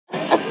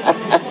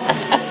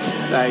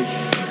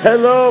Nice.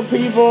 Hello,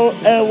 people,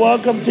 and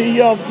welcome to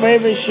your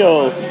favorite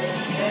show,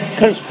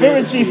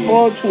 Conspiracy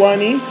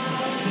 420.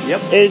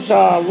 Yep. It's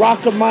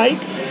Rocker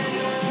Mike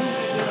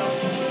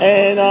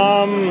and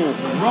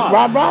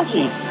Rob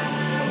Rossi.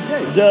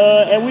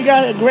 Okay. And we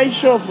got a great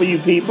show for you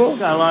people.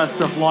 Got a lot of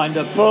stuff lined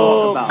up to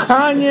For talk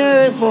about.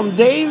 Kanye, from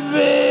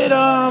David,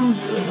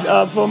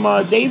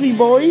 from Davey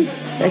Boy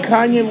and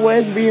Kanye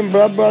West being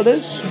blood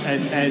brothers.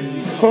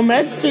 And From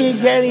Epstein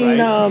getting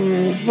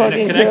and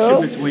fucking a connection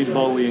killed. between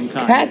Bowie and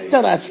Kanye. Cat's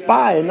still a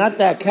spy, not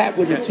that cat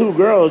with the two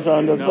girls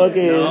on the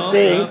fucking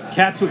thing.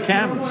 Cats with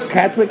cameras.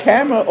 Cats with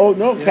camera. Oh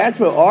no, cats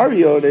with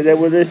Oreo that they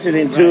were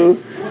listening to.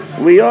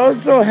 We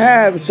also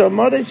have some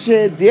other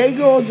shit.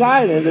 Diego's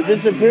Island, the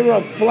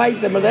disappearance of flight,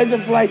 the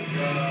Malaysian flight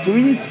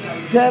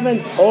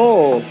 370,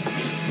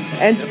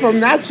 and from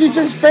Nazis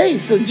in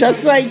space. So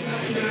just like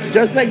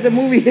the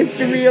movie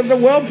History of the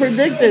World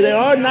predicted, there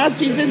are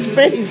Nazis in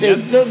space.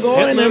 It's still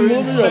going. Hitler and in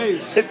moving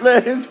space. Hitler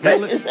in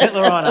space.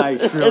 Hitler on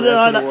ice. Really, Hitler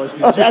on that's what ice.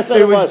 it was. Oh, that's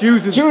what it was.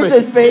 Jews in Jews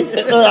space. in space.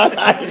 Hitler on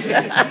ice.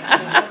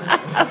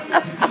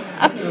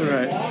 All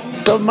right.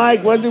 So,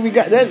 Mike, what do we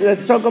got?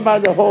 Let's talk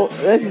about the whole.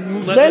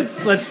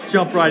 Let's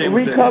jump right in.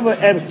 We cover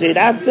Epstein.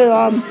 After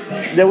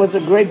there was a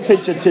great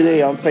picture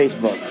today on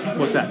Facebook.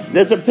 What's that?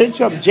 There's a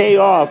picture of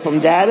JR from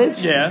Dallas.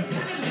 Yeah.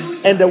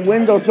 And the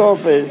window's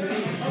open,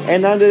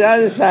 and on the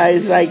other side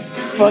is like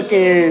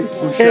fucking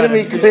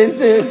Hillary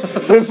Clinton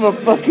with a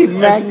fucking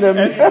Magnum.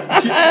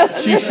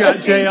 She shot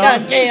JR. She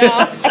shot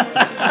JR.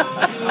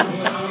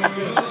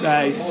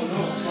 Nice.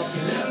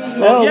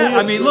 Well, yeah,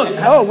 I mean, look.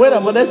 Oh, wait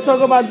a minute. Let's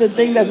talk about the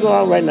thing that's going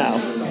on right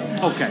now.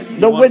 Okay.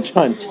 The witch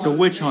hunt. The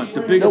witch hunt.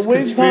 The biggest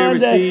witch hunt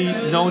conspiracy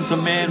known to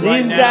man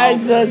right now. These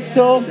guys are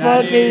so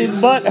fucking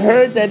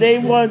butthurt that they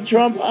want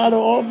Trump out of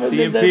office.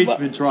 The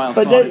impeachment trial.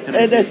 But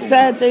the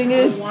sad thing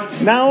is,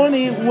 not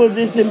only will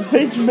this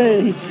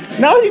impeachment,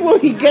 not only will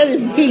he get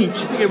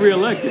impeached, Get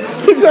reelected.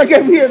 he's going to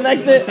get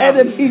reelected and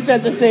impeached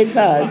at the same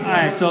time. All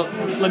right, so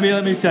let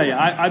me tell you,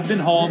 I've been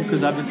home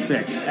because I've been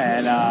sick,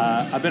 and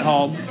I've been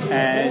home,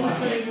 and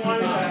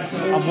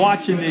I'm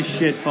watching this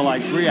shit for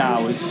like 3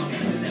 hours,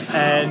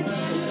 and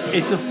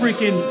it's a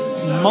freaking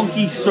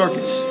monkey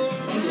circus.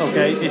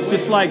 Okay, it's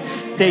just like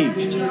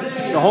staged.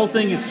 The whole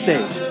thing is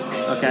staged.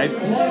 Okay,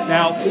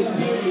 now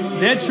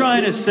they're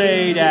trying to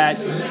say that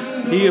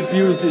he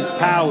abused his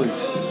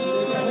powers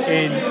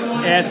in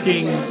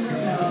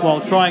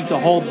trying to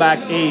hold back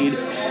aid,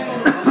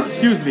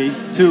 excuse me,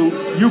 to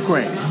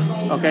Ukraine,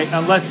 okay,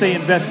 unless they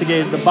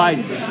investigated the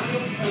Bidens.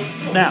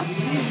 Now,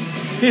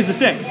 here's the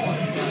thing.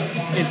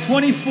 In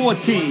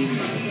 2014,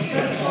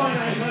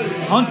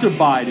 Hunter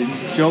Biden,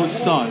 Joe's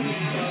son,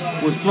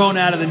 was thrown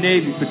out of the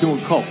Navy for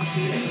doing coke,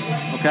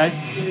 okay?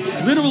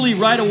 Literally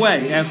right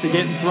away after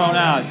getting thrown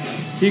out,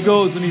 he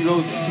goes to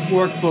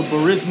work for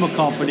Burisma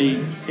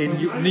Company in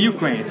the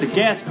Ukraine. It's a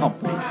gas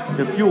company.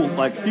 The fuel.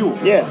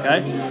 Yeah.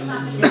 Okay?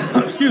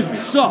 Excuse me.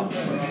 So,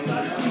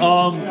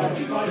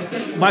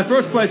 my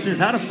first question is,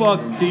 how the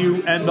fuck do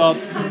you end up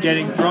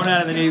getting thrown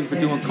out of the Navy for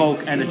doing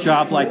coke and a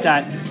job like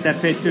that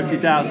paid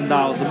 $50,000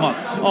 a month?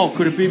 Oh,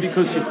 could it be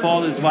because your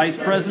father's vice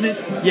president?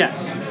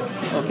 Yes.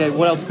 Okay,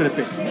 what else could it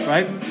be?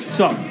 Right?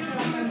 So,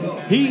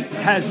 he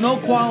has no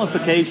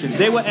qualifications.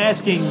 They were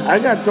asking... I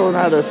got thrown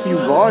out of a few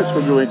bars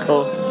for doing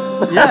coke.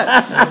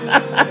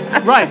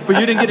 Yeah. Right, but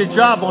you didn't get a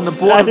job on the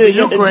board of the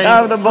Ukraine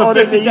for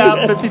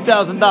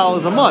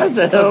 $50,000 a month. That's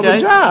a hell of a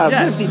job.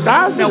 Yes.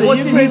 $50,000. Now, what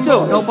did he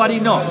do? Nobody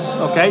knows,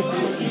 okay?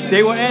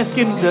 They were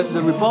asking,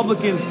 the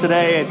Republicans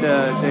today at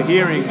the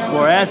hearings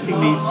were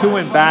asking these two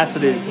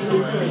ambassadors,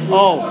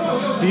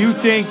 do you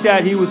think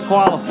that he was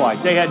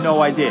qualified? They had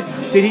no idea.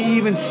 Did he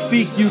even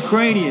speak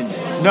Ukrainian?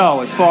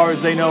 No, as far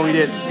as they know, he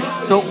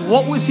didn't. So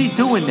what was he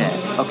doing there,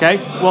 okay?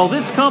 Well,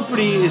 this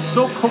company is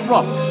so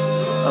corrupt,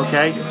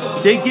 okay?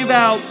 They give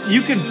out,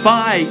 you can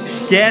buy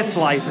gas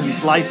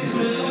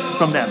licenses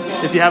from them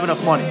if you have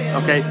enough money,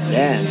 okay?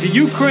 Yeah. The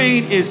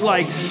Ukraine is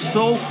like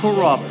so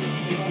corrupt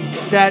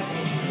that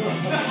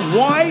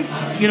why,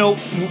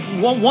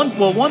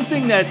 one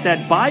thing that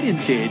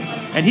Biden did,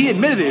 and he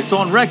admitted it, it's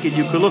on record,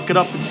 you could look it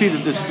up and see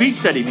the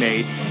speech that he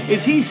made,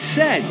 is he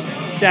said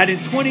that in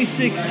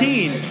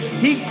 2016,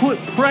 he put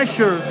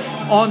pressure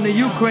on the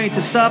Ukraine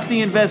to stop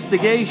the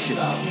investigation,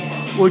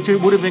 which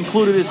would have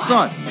included his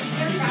son.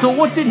 So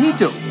what did he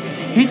do?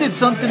 He did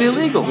something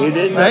illegal. He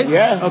did, right?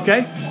 Yeah.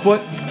 Okay,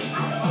 but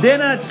they're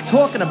not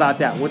talking about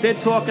that. What they're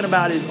talking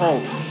about is,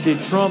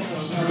 did Trump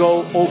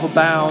go over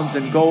bounds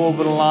and go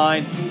over the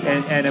line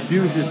and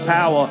abuse his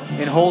power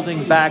in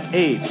holding back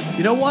aid?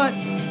 You know what?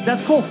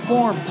 That's called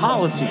foreign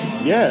policy.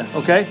 Yeah.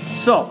 Okay?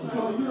 So,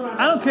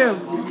 I don't care.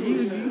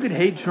 You can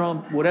hate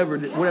Trump, whatever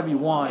you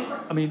want.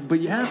 I mean,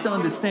 but you have to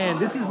understand,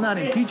 this is not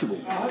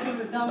impeachable.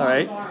 All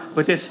right?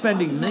 But they're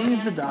spending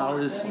millions of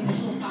dollars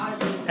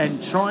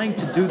and trying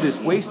to do this,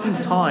 wasting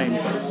time,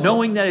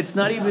 knowing that it's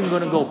not even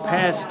going to go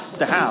past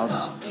the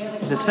House.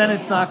 The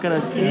Senate's not going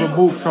to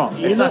remove Trump.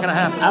 It's not going to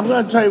happen. I'm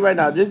going to tell you right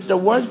now, the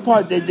worst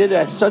part, they did it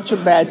at such a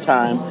bad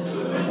time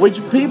which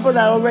people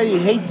that already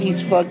hate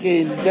these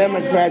fucking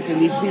Democrats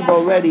and these people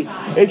already,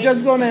 it's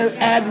just going to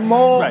add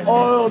more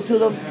oil to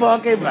the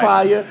fucking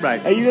fire. Right.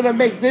 And you're going to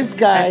make this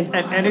guy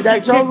and if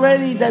that's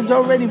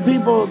already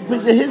people,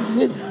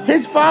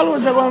 his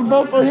followers are going to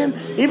vote for him,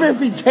 even if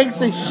he takes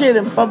the shit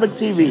in public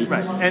TV.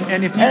 Right.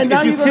 And if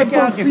you kick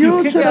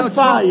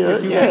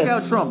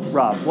out Trump,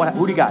 Rob,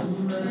 who do you got?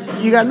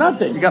 You got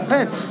nothing. You got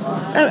Pence.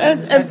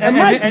 And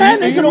Mike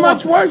Pence is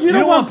much worse. You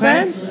don't want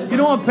Pence. You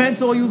don't want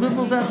Pence, all you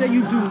liberals out there?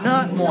 You do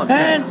not want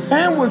Pence.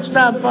 Pence would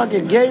stop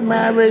fucking gay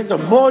marriage,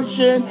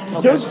 abortion.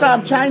 Okay. He'll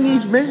stop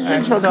Chinese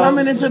migrants from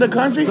coming into the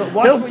country.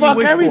 He'll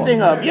fuck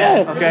everything up.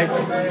 Yeah. Okay?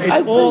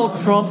 It's all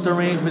Trump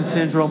derangement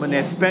syndrome, and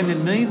they're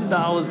spending millions of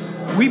dollars.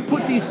 We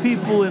put these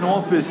people in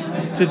office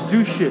to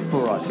do shit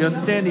for us. You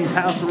understand? These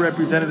House of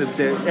Representatives,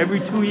 every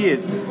 2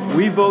 years,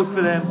 we vote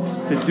for them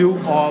to do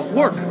our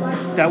work.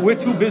 That we're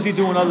too busy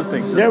doing other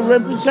things. They're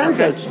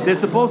representatives. They're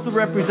supposed to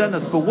represent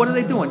us, but what are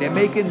they doing? They're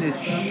making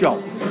this show.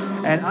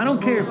 And I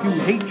don't care if you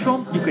hate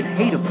Trump, you could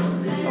hate him.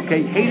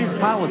 Okay? Hate his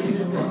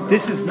policies.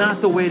 This is not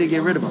the way to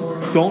get rid of him.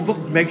 Don't vote.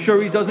 Make sure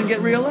he doesn't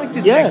get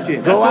reelected next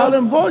year. Go out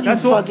and vote, you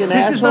fucking asshole.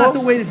 This is not the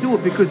way to do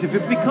it, because if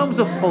it becomes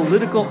a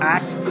political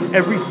act,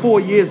 every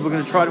 4 years we're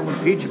going to try to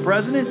impeach a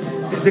president,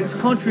 this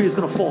country is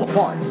going to fall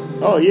apart.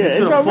 Oh, yeah.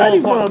 It's already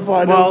falling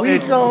apart. Well,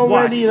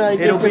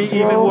 it'll be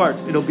even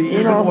worse. It'll be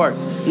even worse.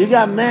 You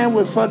got man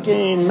with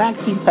fucking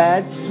maxi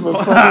pads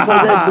because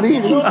they're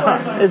bleeding.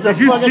 It's a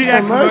fucking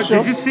commercial.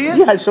 Did you see it?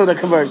 Yeah, I saw the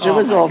commercial. It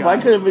was awful. I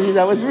couldn't believe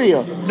that was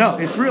real. No,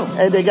 it's real.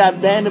 And they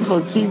got banned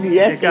from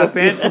CBS. They got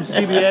banned from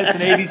CBS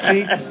and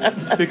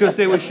ABC because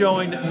they were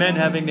showing men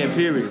having their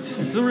periods.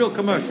 It's a real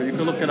commercial. You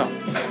can look it up.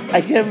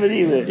 I can't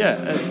believe it.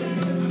 Yeah.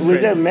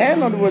 Was they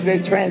men or were they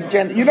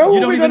transgender? You know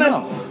who we're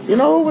gonna? You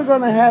know who we're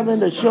gonna have in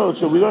the show?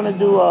 So we're gonna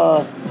do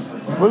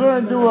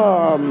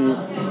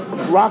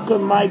Rocker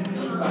Mike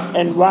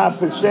and Rob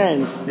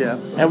Percent. Yeah.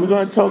 And we're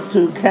gonna talk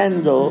to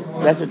Kendall.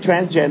 That's a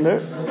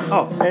transgender.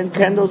 Oh. And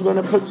Kendall's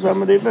gonna put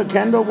some of the.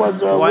 Kendall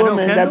was a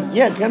woman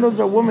Kendall's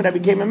a woman that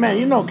became a man.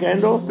 You know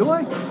Kendall. Do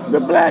I? The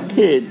black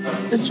kid,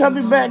 the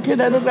chubby black kid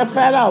that looked like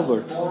Fat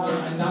Albert.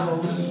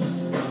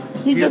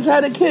 He just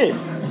had a kid.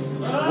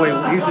 Wait,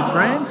 he's a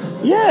trans?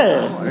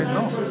 Yeah. Oh, I didn't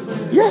know.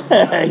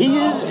 Yeah, he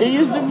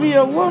used to be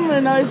a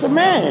woman, now he's a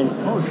man.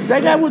 Oh,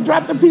 that guy would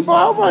drop the people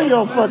off on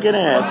your fucking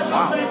ass.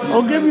 Wow.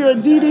 Or give you a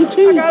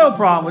DDT. I got no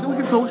problem with it. We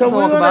can talk about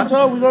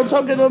it. We're going to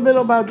talk a little bit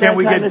about that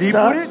kind of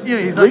stuff. Can we get deep with it? Yeah,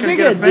 he's not going to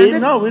get offended?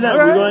 Deep. No, we're not.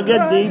 Right, we're going to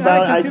get deep.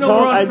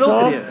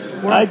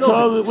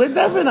 We're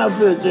definitely not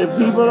filtered. If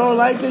people don't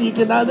like it, you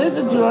cannot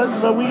listen to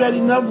us, but we got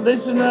enough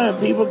listeners.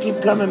 People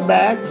keep coming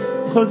back.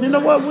 Because you know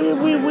what?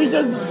 We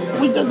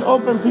just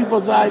open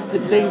people's eyes to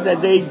things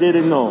that they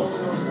didn't know.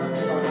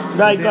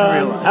 Like,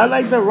 I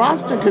like the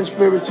roster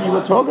conspiracy you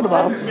were talking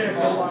about.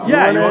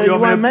 Yeah, you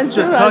want to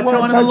mention just touch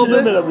on it a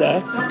little bit of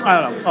that?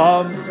 I don't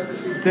know.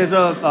 There's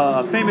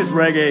a famous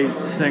reggae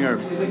singer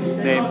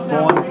named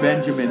Vaughn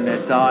Benjamin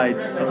that died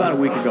about a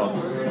week ago.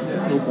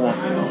 A little more.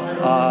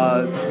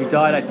 He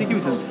died, I think he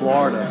was in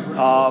Florida.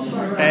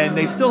 And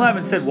they still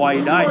haven't said why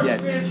he died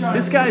yet.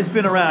 This guy's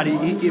been around.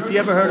 If you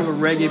ever heard of a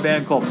reggae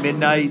band called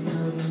Midnight,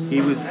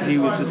 he was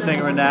the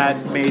singer in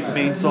that,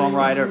 main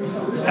songwriter.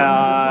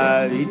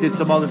 He did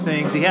some other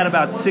things. He had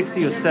about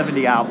 60 or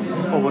 70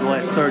 albums over the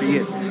last 30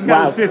 years. He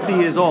was 50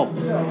 years old.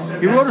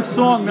 He wrote a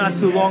song not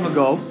too long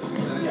ago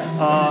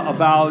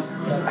about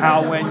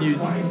how when you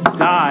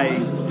die,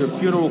 the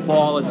funeral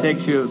parlor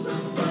takes your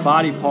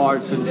body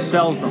parts and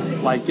sells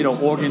them, like,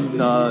 organ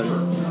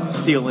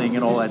stealing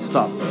and all that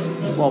stuff.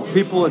 Well,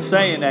 people are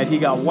saying that he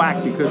got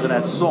whacked because of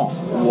that song.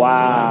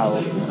 Wow.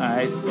 All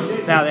right.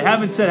 Now, they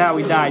haven't said how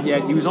he died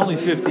yet. He was only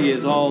 50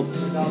 years old.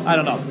 I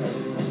don't know.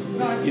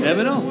 You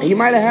never know. He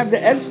might have had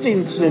the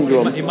Epstein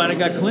syndrome. He might have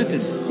got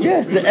Clinton.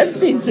 Yeah, the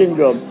Epstein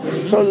syndrome.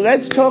 So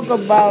let's talk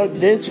about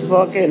this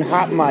fucking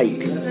hot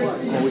mic.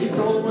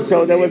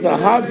 So there was a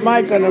hot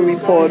mic on a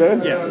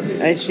reporter,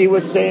 and she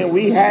was saying,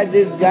 we had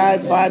this guy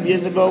 5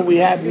 years ago, we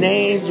have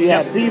names, we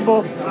have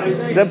people.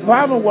 The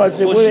problem was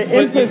it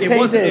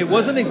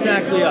wasn't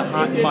exactly a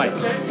hot mic.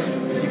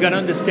 You got to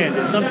understand,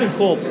 there's something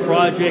called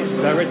Project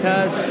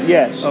Veritas.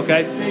 Yes.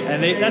 Okay?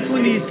 And that's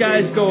when these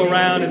guys go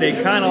around and they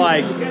kind of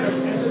like,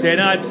 they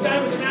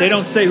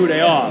don't say who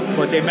they are,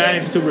 but they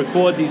manage to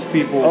record these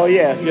people,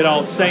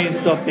 saying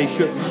stuff they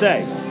shouldn't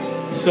say.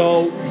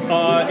 So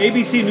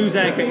ABC News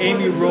anchor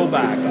Amy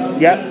Robach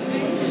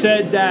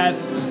said that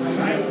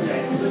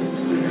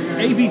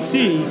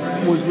ABC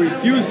was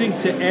refusing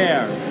to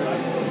air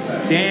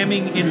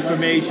damning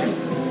information,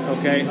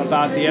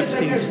 about the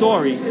Epstein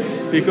story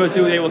because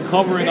they were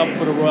covering up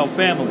for the royal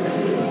family.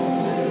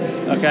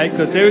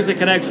 Because there is a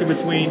connection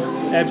between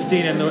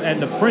Epstein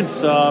and the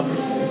prince.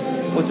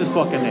 What's his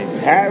fucking name?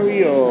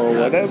 Harry or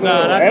whatever.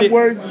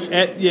 Edwards.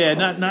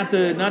 Not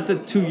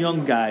the two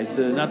young guys.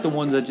 Not the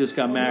ones that just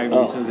got married.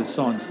 These are the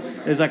sons.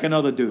 There's like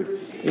another dude,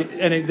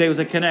 there was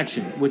a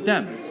connection with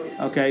them.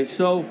 Okay,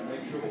 so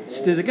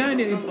there's a guy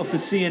for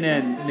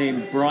CNN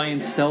named Brian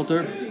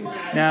Stelter.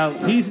 Now,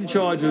 he's in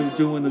charge of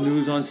doing the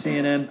news on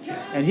CNN,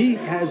 and he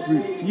has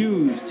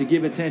refused to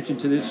give attention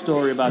to this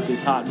story about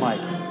this hot mic,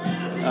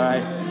 all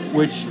right,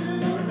 which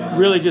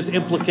really just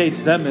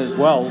implicates them as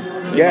well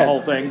in the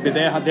whole thing. But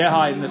they're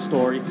hiding the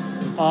story.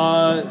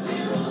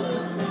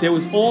 There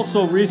was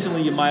also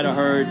recently, you might have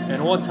heard,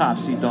 an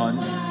autopsy done.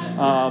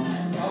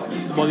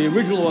 Well, the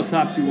original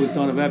autopsy was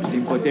done of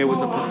Epstein, but there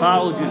was a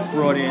pathologist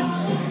brought in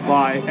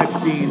by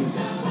Epstein's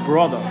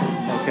brother,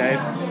 okay?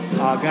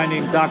 A guy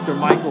named Dr.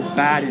 Michael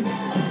Baden.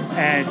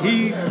 And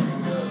he,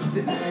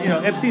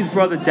 Epstein's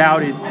brother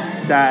doubted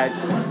that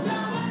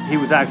he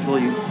was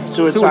actually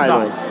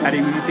suicidal, that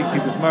he thinks he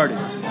was murdered.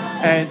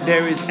 And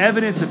there is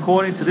evidence,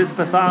 according to this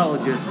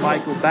pathologist,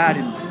 Michael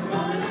Baden,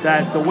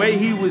 that the way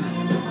he was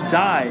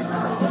died,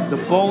 the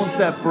bones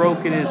that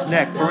broke in his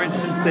neck, for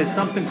instance, there's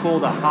something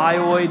called a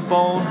hyoid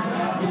bone,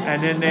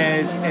 and then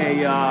there's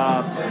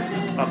a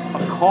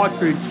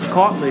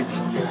cartilage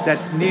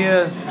that's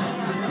near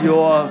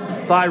your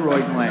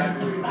thyroid gland.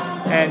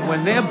 And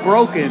when they're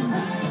broken,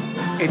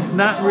 it's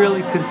not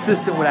really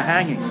consistent with a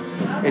hanging.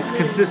 It's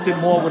consistent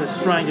more with a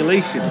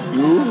strangulation.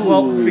 Ooh.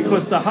 Well,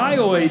 because the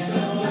hyoid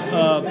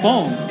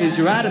bone is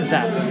your Adam's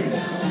apple.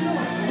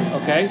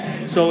 Okay?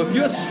 So if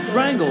you're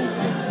strangled,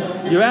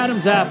 your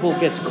Adam's apple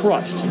gets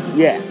crushed.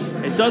 Yeah.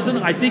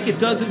 I think it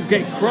doesn't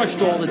get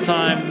crushed all the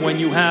time when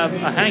you have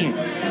a hanging.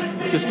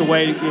 Just the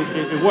way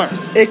it works.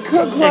 It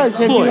could crush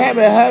if you have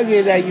a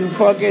huggy that you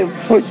fucking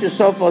push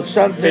yourself or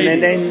something,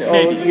 and then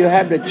you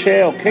have the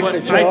chair or kick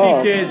the chair off.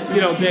 I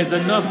think there's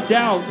enough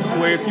doubt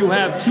where if you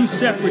have two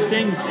separate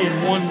things in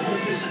one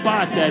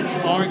spot that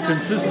aren't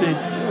consistent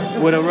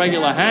with a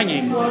regular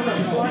hanging,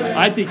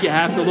 I think you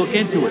have to look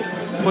into it.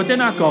 But they're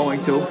not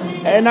going to.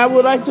 And I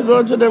would like to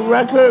go to the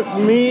record,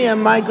 me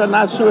and Mike are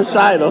not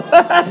suicidal.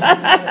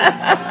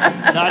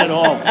 Not at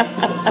all.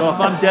 So if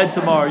I'm dead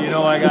tomorrow,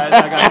 I got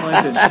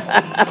Clinton.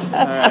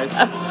 All right.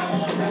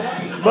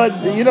 But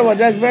you know what?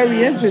 That's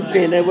very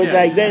interesting. It was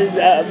like,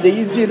 did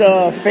you see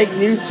the fake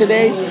news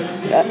today?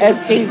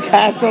 Epstein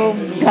Castle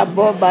got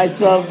bought by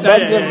some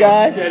Muslim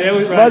guy. Yeah,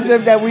 was right.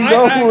 Muslim that we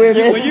know who it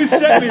is. When you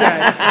sent me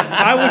that,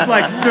 I was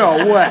like,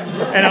 no, what?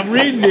 And I'm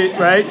reading it,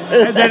 right?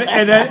 And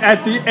then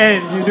at the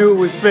end, you knew it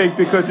was fake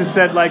because it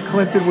said, like,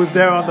 Clinton was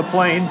there on the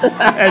plane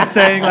and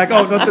saying, like,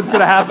 oh, nothing's going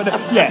to happen.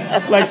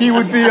 Yeah, like he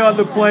would be on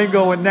the plane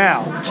going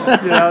now. That's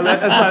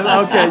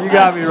like, okay, you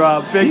got me,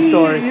 Rob. Fake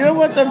story. You know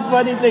what the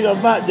funny thing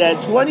about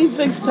that?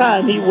 26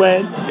 times he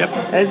went,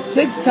 and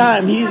 6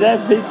 times he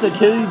left his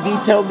security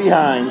detail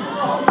behind.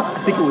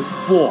 I think it was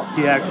 4.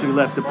 He actually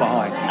left it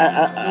behind.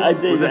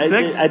 Was it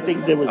 6? I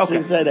think there was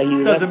 6 that he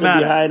left it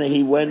behind, and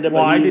he went there.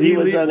 Why did he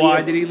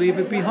leave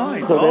it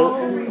behind?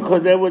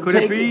 Because they would Could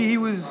it be he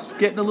was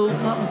getting a little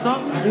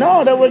something?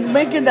 No, they were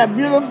making that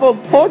beautiful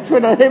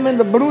portrait of him in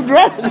the blue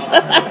dress.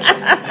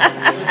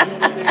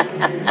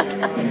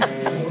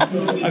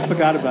 I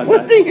forgot about that.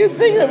 What do you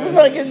think they were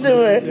fucking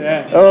doing?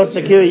 Yeah. Oh,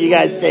 security, you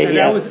guys stay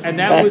here.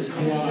 That was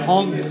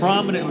hung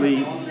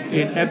prominently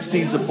in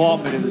Epstein's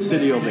apartment in the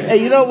city over there.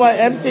 Hey, you know why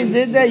Epstein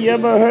did that? You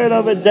ever heard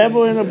of a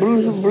devil in a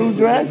blue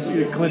dress?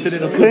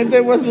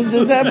 Clinton was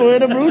the devil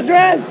in a blue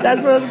dress.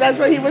 That's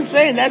what he was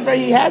saying. That's why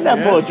he had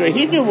that portrait.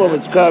 He knew what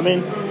was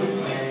coming.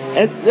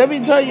 And let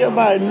me tell you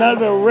about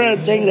another rare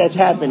thing that's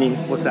happening.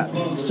 What's that?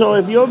 So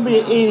if you've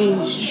been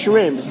eating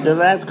shrimps the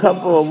last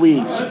couple of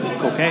weeks,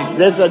 cocaine.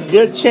 There's a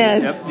good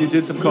chance you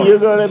did some coke.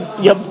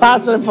 You're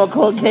positive for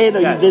cocaine or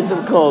you did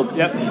some coke.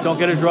 Yep. Don't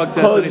get a drug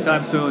test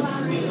anytime soon.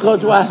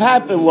 Because what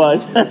happened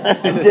was,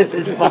 this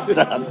is fucked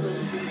up.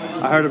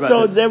 I heard about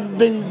so this. they've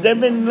been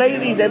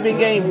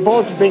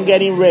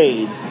getting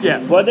raided. Yeah.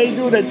 What they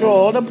do, they throw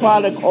all the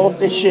product off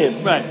the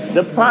ship. Right.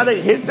 The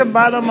product hits the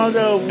bottom of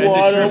the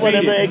water,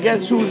 whatever, and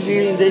guess who's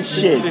eating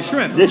this shit? The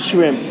shrimp. The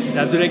shrimp.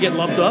 Now, do they get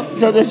lumped up?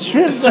 So the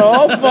shrimps are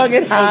all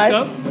fucking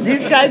high.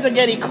 These guys are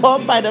getting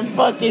caught by the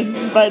fucking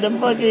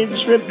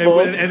shrimp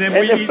boat. And then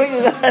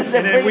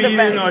we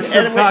eat our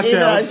shrimp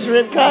cocktails.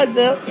 Shrimp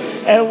cocktail,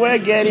 and we're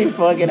getting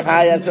fucking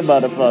high as a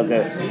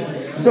motherfucker.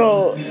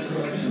 So,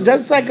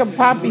 just like a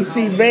poppy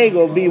seed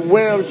bagel,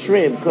 beware of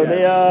shrimp because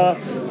they are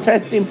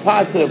testing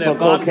positive for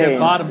cocaine. They're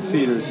bottom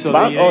feeders. So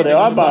they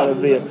are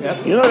bottom feeders.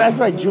 Yep. You know that's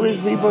why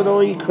Jewish people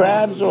don't eat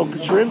crabs or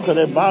shrimp because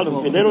they're bottom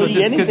feeders. They don't eat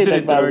anything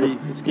that's bottom.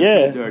 It's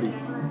considered dirty.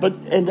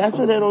 And that's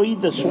why they don't eat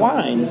the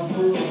swine.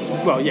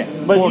 Well, yeah.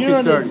 But pork you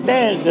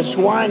understand, the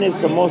swine is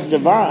the most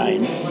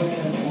divine.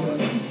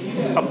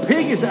 A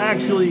pig is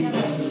actually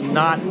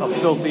not a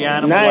filthy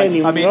animal. Not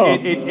anymore. I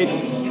mean, it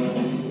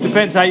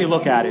depends how you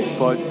look at it,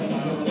 but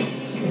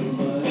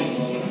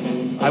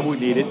I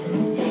wouldn't eat it.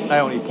 I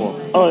don't eat pork.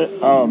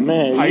 Oh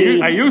man.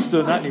 I used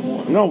to, not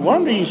anymore. No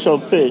wonder you're so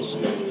pissed.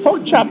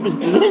 Pork chop is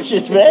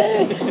delicious,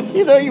 man.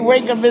 You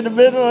wake up in the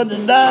middle of the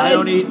night.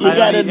 You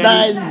got a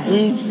nice,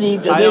 greasy,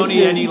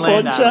 delicious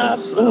pork chop.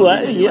 Ooh,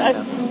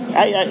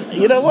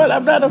 You know what?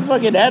 I'm not a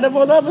fucking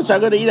animal lover, so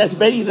I'm going to eat as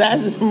many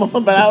last as more.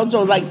 But I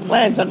also like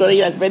plants. I'm going to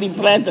eat as many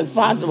plants as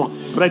possible.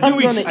 But I do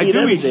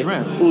eat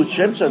shrimp. Ooh,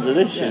 shrimps are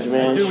delicious,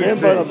 man.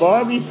 Shrimp on a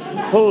barbie.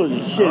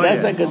 Holy shit,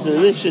 that's like a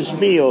delicious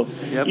meal.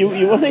 Yep.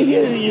 You want to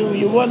hear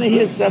you want to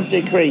hear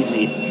something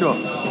crazy? Sure.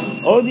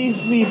 All these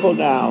people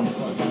now,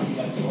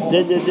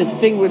 this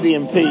thing with the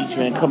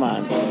impeachment. Come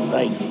on,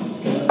 like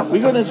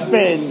we're going to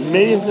spend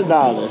millions of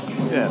dollars.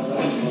 Yeah.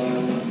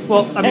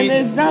 Well, I mean,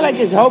 and it's not like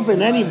it's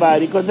helping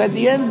anybody because at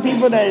the end,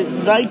 people that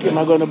like him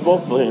are going to vote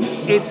for him.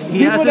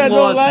 People that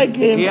don't like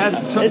him.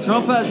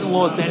 Trump hasn't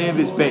lost any of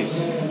his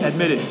base.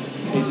 Admit it.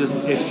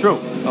 It's true.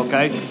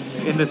 Okay.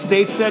 In the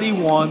states that he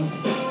won,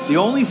 the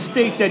only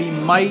state that he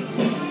might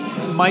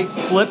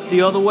flip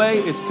the other way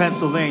is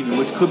Pennsylvania,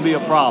 which could be a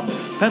problem.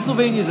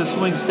 Pennsylvania is a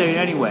swing state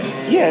anyway.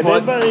 Yeah,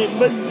 but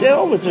they're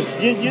always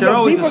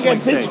people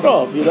get pissed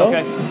off. You know.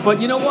 Okay. But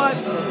you know what?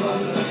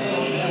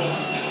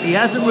 He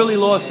hasn't really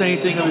lost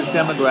anything of his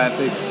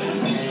demographics,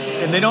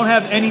 and they don't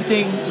have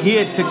anything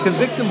here to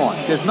convict him on.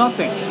 There's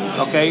nothing,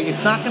 okay?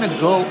 It's not going to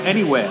go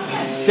anywhere.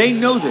 They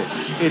know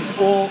this. It's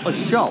all a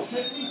show,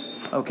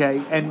 okay?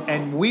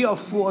 And we are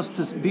forced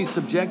to be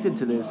subjected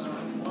to this.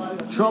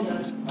 Trump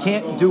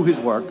can't do his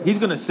work. He's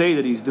going to say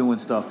that he's doing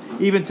stuff.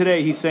 Even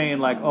today, he's saying,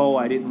 like, oh,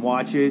 I didn't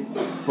watch it.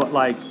 But,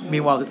 like,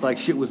 meanwhile, like,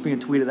 shit was being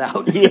tweeted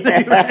out.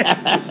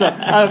 Yeah. So,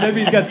 I don't know,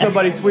 maybe he's got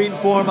somebody tweeting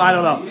for him. I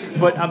don't know.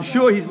 But I'm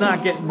sure he's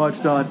not getting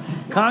much done.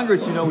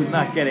 Congress, he's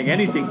not getting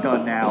anything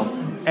done now.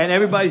 And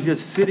everybody's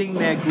just sitting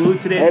there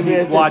glued to their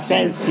seats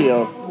watching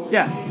it.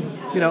 Yeah.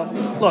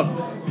 Look,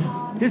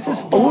 this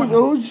is fun.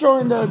 Who's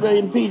showing the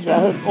impeachment?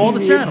 I heard all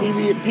the channels.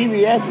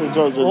 PBS was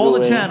also all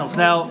doing the channels.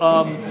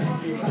 Now,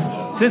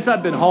 since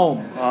I've been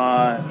home,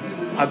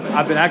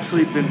 I've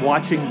been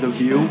watching The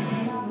View,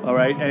 all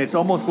right, and it's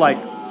almost like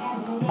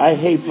I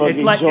hate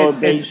fucking Joe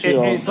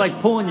Behar. It's like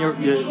pulling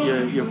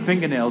your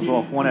fingernails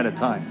off one at a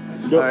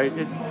time. All right,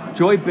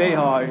 Joy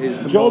Behar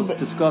is the most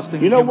disgusting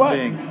human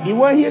being. You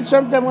want to hear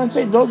something I want to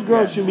say? Those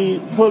girls should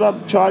be put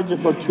up charges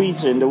for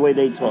treason the way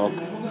they talk.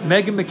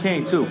 Meghan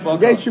McCain too.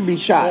 They should be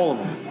shot. All of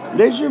them.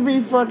 They should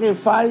be fucking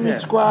firing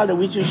squad, and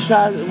we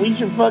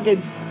should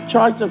fucking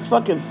charge the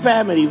fucking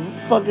family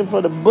fucking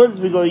for the bullets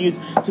we're going to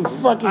use to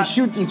fucking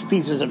shoot these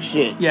pieces of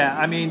shit. Yeah,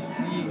 I mean,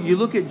 you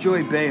look at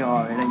Joy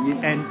Behar,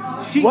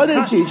 and she... What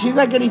is she? She's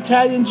like an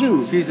Italian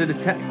Jew. She's an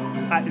Italian...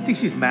 I think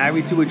she's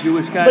married to a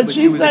Jewish guy, but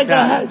she's like a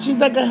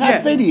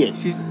half idiot.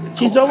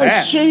 She's always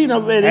shitting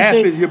of anything. Half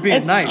is you're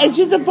being nice. And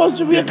she's supposed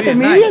to be a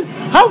comedian?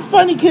 Nice. How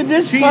funny can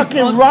this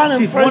fucking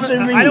Ron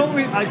person be?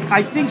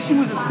 I think she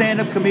was a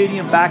stand-up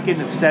comedian back in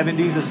the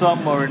 70s or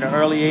something, or in the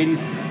early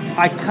 80s.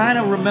 I kind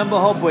of remember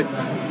her, but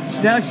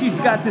now she's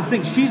got this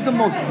thing. She's the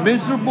most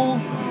miserable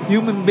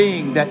human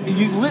being that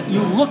you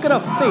look at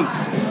her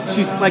face.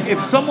 She's like, if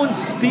someone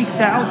speaks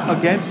out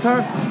against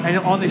her and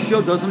on the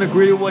show doesn't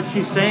agree with what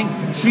she's saying,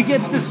 she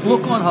gets this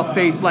look on her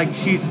face like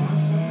she's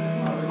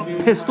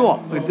pissed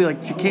off,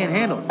 like she can't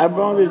handle it. I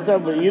brought this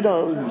up, but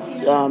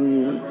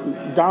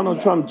Donald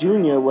Trump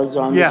Jr. was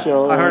on the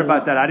show. I heard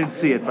about that. I didn't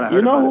see it, but I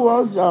heard who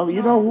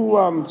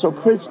else? So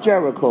Chris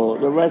Jericho,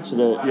 the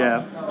wrestler,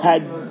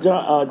 had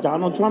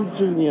Donald Trump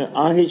Jr.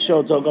 on his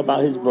show talk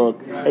about his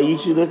book, and you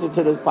should listen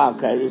to this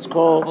podcast. It's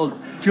called... Well,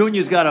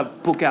 Junior's got a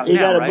book out now, He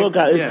got a book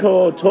out. It's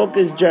called Talk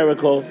is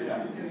Jericho.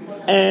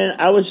 And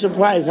I was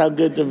surprised how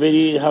good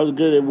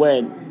it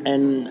went.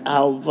 And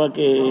how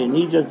fucking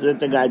he just let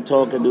the guy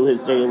talk and do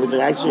his thing. It was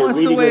actually a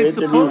really good interview. That's the way it's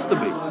supposed to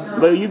be.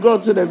 But you go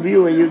to the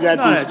View and you got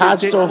these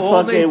hostile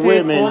fucking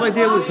women. All they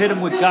did was hit him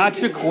with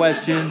gotcha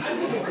questions.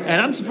 And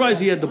I'm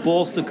surprised he had the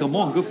balls to come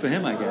on. Good for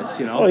him, I guess.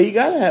 Oh, you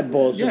gotta have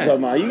balls to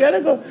come on. You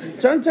gotta go.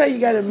 Sometimes you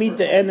gotta meet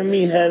the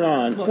enemy head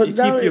on. Look, you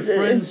keep your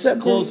friends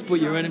close,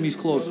 but your enemies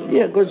closer.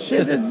 Yeah, because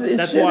shit is.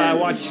 That's why I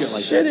watch shit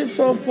like that. Shit is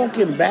so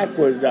fucking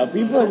backwards now.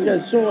 People are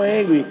just so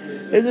angry.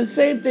 It's the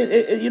same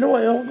thing. You know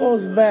what? It all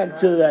goes back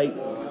to like.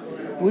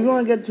 We're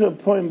going to get to a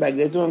point back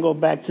there. It's going to go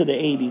back to the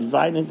 80s.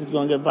 Violence is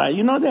going to get violent.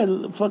 You know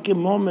that fucking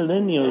more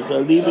millennials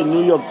are leaving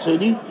New York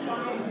City?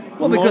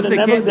 Well, because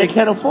they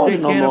can't afford it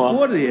no more. They can't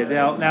afford it here.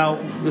 Now,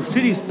 the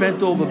city's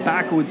bent over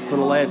backwards for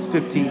the last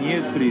 15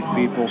 years for these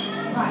people,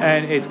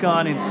 and it's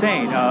gone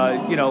insane.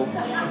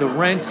 The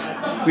rents,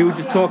 we were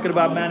just talking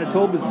about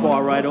Manitoba's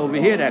bar right over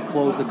here that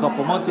closed a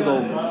couple months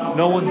ago.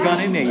 No one's gone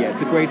in there yet.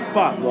 It's a great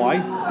spot. Why?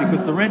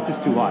 Because the rent is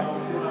too high.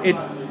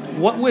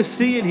 What we're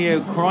seeing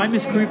here, crime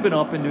is creeping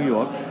up in New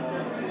York.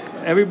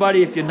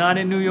 Everybody, if you're not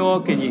in New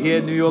York and you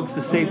hear New York's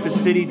the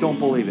safest city, don't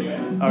believe it.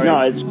 All right?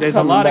 No, there's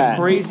a lot of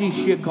crazy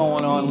shit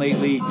going on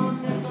lately.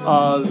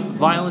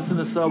 Violence in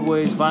the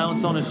subways,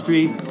 violence on the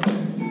street.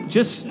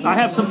 I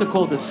have something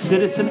called the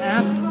Citizen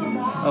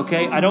app.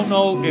 Okay, I don't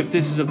know if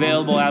this is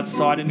available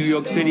outside of New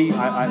York City.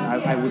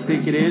 I would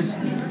think it is,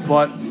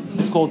 but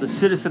it's called the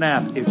Citizen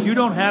app. If you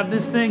don't have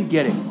this thing,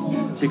 get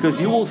it, because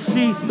you will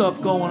see stuff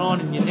going on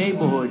in your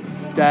neighborhood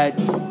that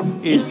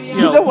is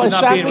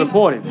not being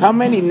reported. How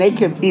many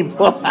naked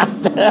people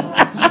out there?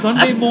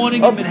 Sunday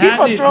morning Oh, in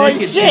Manhattan people throwing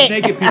is shit.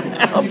 naked people.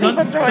 Oh,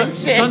 people throwing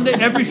shit.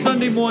 Every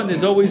Sunday morning,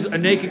 there's always a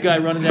naked guy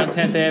running down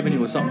 10th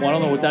Avenue or something. Well, I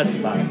don't know what that's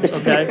about.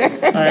 Okay,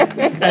 all right.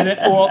 And then,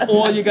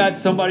 or you got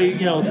somebody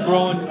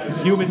throwing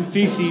human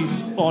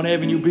feces on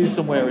Avenue B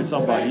somewhere at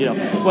somebody.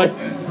 But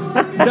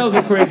those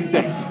are crazy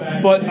things.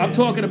 But I'm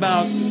talking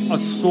about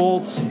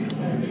assaults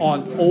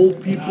on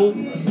old people.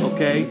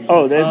 Okay.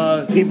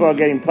 Oh, people are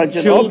getting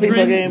punched. Old people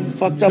are getting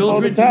fucked up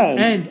all the time.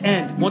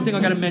 And one thing I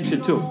got to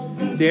mention too,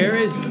 there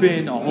has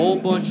been a whole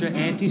bunch of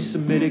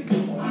anti-Semitic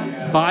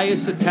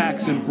bias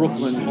attacks in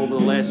Brooklyn over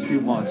the last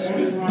few months,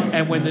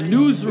 and when the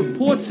news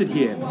reports it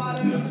here,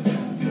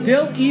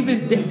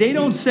 they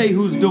don't say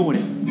who's doing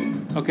it.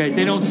 Okay,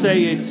 they don't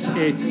say it's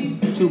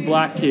 2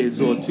 black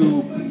kids or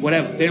 2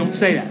 whatever. They don't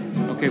say that.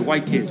 Okay,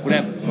 white kids,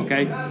 whatever.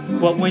 Okay,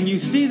 but when you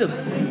see the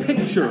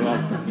picture of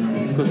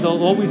them, because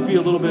there'll always be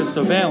a little bit of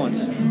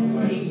surveillance.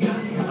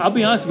 I'll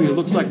be honest with you, it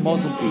looks like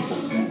Muslim people.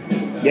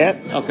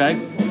 Yep. Okay,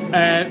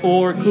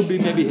 or it could be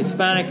maybe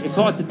Hispanic. It's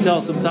hard to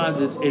tell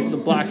sometimes. It's a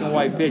black and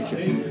white picture,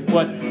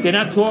 but they're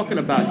not talking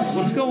about this.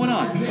 What's going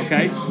on?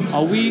 Okay,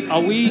 are we?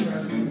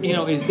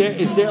 Is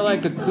there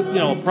like a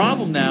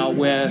problem now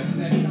where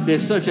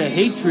there's such a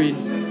hatred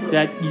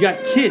that you got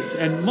kids,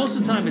 and most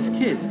of the time it's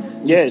kids.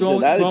 Yeah,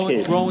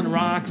 throwing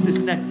rocks, this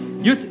and that.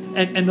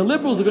 And the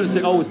liberals are going to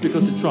say, "Oh, it's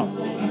because of Trump."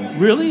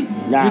 Really?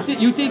 Nah.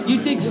 You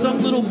think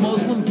some little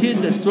Muslim kid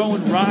that's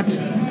throwing rocks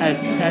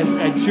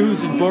at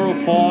Jews in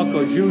Borough Park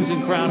or Jews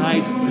in Crown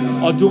Heights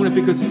are doing it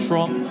because of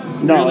Trump?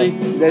 No, really?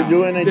 They're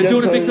doing it. They're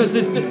doing it because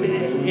it's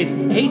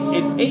hate.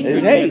 It's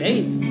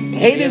hatred.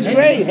 Hate is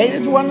great. Hate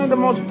is one of the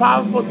most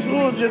powerful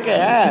tools you can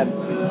have.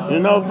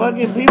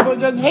 Fucking people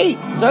just hate.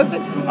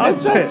 I'm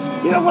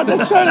pissed. You know what?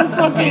 There's certain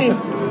fucking.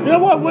 You know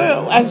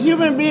what? As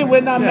human beings,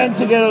 we're not meant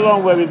to get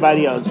along with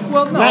everybody else.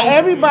 Well, no. Now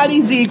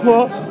everybody's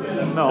equal.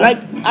 No. Like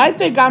I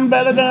think I'm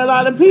better than a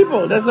lot of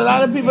people. There's a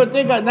lot of people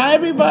think not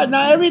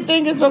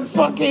everything is a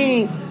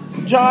fucking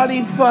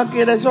jolly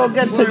fucking. Let's all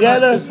get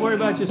together. Just worry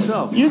about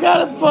yourself. You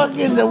gotta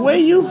the way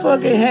you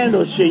fucking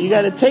handle shit. You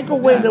gotta take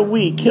away the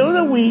weak, kill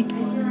the weak,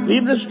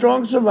 leave the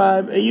strong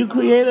survive, and you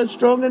create a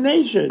stronger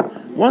nation.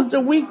 Once the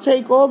weak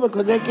take over,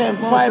 because they can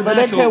fight, but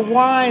they can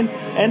whine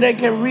and they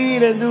can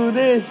read and do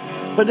this.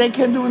 But they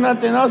can do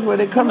nothing else. When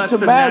it comes to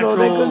battle,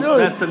 they can do it.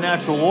 That's the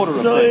natural order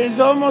of things. So it's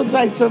almost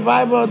like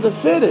survival of the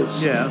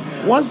fittest. Yeah.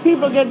 Once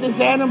people get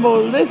this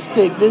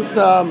animalistic, this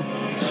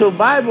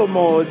survival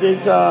mode,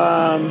 this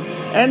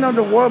end of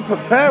the world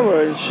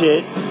preparer and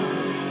shit,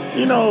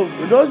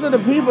 those are the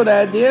people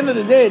that at the end of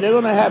the day, they're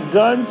going to have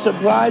guns,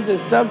 supplies, and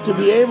stuff to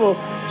be able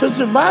to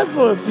survive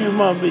for a few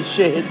months if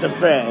shit hit the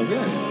fan.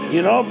 Yeah.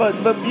 But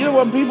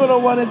what? People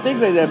don't want to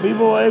think like that.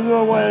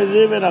 Everyone want to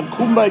live in a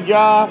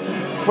kumbaya,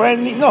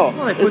 friendly. No,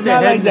 it's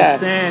not like that. In the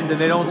sand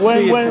and they don't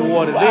see it for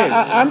what it is.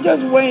 I'm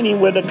just waiting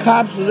when the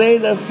cops lay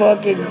their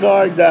fucking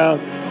guard down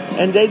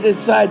and they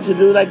decide to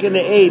do like in the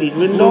 80s.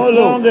 We're no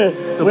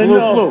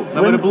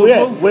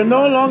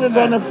longer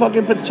going to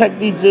fucking protect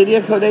these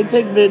idiots because they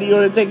take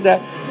video, they take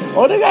that.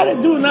 All they got to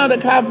do now, the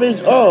cop is,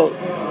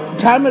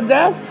 time of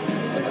death,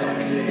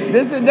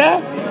 this and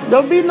that.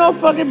 There'll be no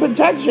fucking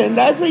protection.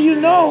 That's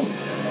when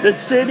the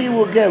city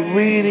will get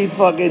really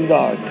fucking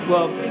dark.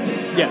 Well,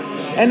 yeah.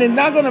 And it's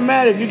not going to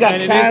matter if you got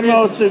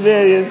camo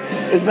civilian.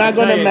 It's not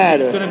going to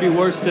matter. It's going to be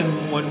worse than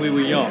when we were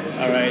young,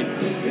 all right?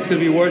 It's going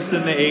to be worse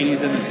than the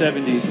 80s and the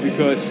 70s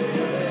because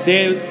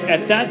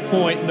at that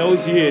point in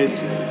those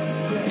years,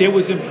 there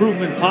was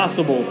improvement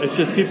possible. It's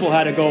just people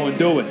had to go and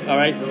do it, all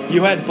right?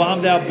 You had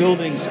bombed out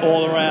buildings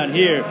all around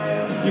here.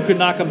 You could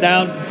knock them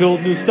down,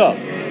 build new stuff.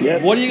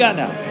 Yep. What do you got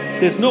now?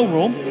 There's no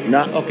room.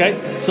 No. Okay?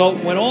 So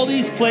when all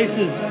these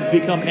places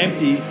become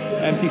empty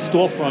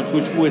storefronts,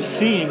 which we're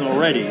seeing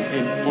already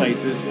in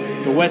places,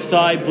 the West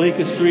Side,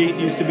 Bleecker Street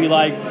used to be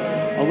like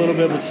a little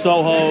bit of a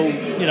Soho,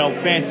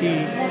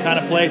 fancy kind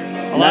of place.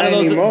 A lot of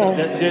those,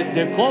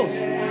 they're closed.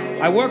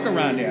 I work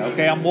around there,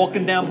 okay? I'm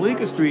walking down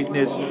Bleecker Street and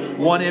there's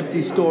one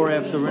empty store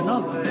after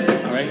another,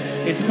 all right?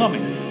 It's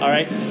coming, all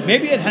right?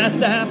 Maybe it has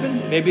to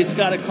happen. Maybe it's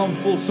got to come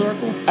full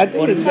circle. I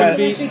think it's got to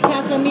be.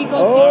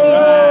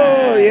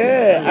 Oh,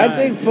 yeah. I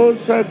think full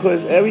circle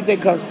everything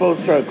comes full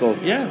circle.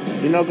 Yeah.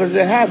 Because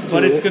they have to.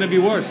 But it's going to be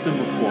worse than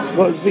before.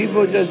 Because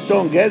people just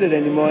don't get it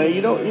anymore.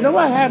 You know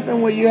what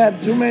happened when you have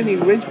too many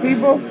rich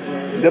people?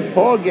 The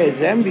poor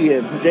gets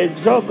envious.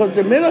 Because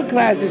the middle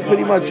class is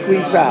pretty much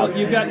squeezed out.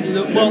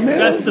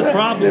 That's the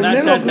problem.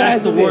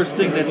 That's the worst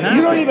thing that's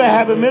happening. You don't even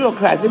have a middle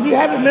class. If you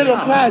have a middle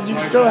class, you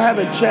still have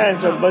a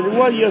chance.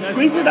 But you're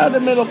squeezing out the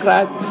middle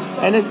class,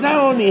 and it's not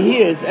only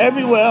here, it's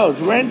everywhere else.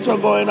 Rents are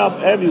going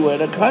up everywhere.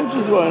 The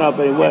country's going up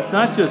everywhere. It's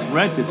not just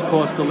rent, it's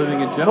cost of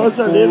living in general. Cost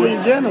of living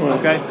in general.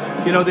 Okay?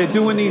 They're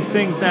doing these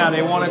things now.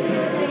 They want to,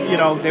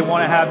 they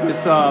want to have this,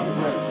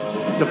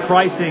 the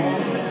pricing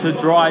to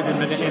drive in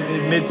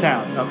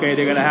Midtown. Okay?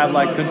 They're going to have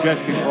like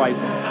congestion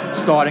pricing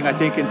starting, I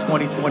think, in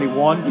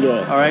 2021.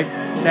 Yeah. All right?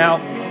 Now,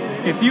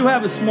 if you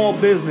have a small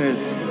business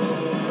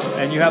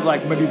and you have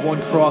like maybe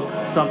one truck,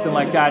 something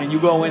like that, and you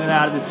go in and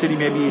out of the city,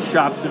 maybe your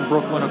shops in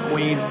Brooklyn or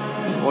Queens,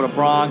 or the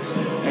Bronx,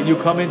 and you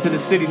come into the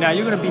city, now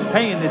you're going to be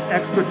paying this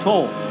extra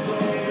toll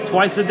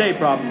twice a day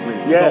probably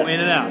to go in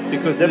and out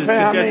because of this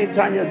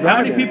congestion.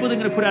 How many people are they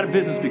going to put out of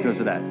business because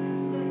of that?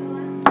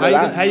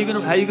 How you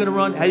going to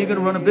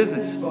run a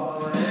business?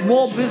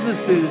 Small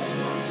businesses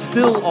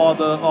still are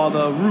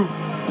the root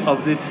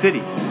of this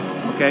city.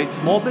 Okay,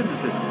 small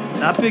businesses,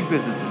 not big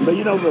businesses. But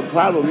you know the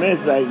problem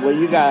is like when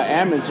you got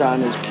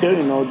Amazon is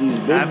killing all these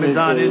businesses.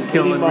 Amazon is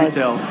killing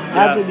retail.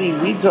 After these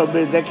retail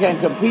businesses, they can't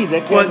compete.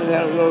 They can't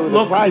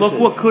look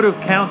what could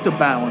have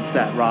counterbalanced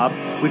that, Rob.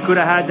 We could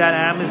have had that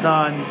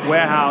Amazon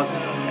warehouse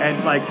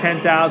and like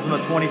 10,000 or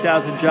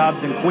 20,000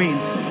 jobs in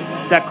Queens.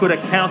 That could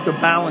have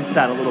counterbalanced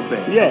that a little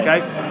bit. Yeah.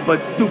 Okay.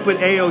 But stupid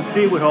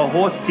AOC with her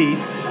horse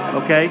teeth,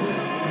 okay,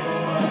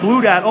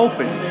 blew that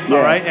open. Yeah.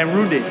 All right, and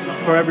ruined it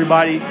for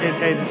everybody,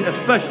 and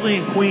especially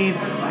in Queens,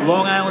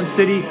 Long Island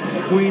City,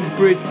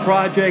 Queensbridge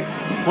projects,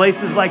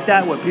 places like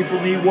that where people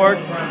need work.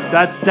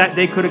 That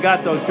they could have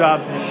got those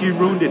jobs, and she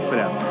ruined it for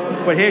them.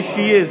 But here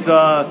she is,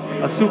 a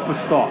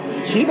superstar.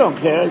 She don't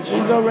care. She's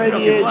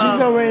already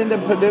in the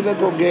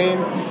political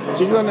game.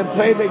 She's going to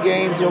play the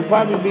game. She'll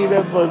probably be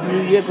there for a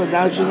few years because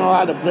now she knows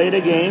how to play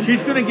the game.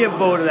 She's going to get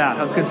voted out.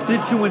 Her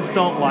constituents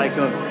don't like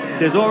her.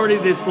 There's already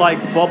this like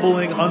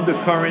bubbling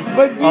undercurrent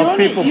of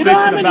people bitching about that she don't do nothing. But you know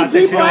how many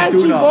people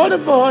actually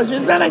voted for her?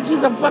 It's not like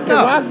she's a fucking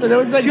rockstar. It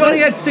was like she only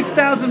had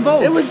 6,000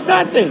 votes. It was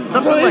nothing. So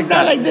it's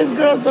not like this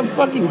girl's a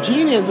fucking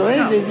genius or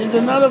anything. She's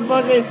another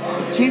fucking.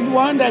 She's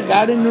one that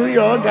got in New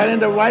York, got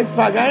in the right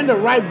spot, got in the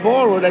right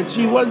borough that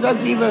she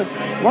doesn't even.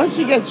 Once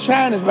she gets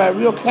challenged by a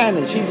real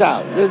candidate, she's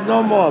out. There's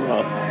no more of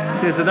her.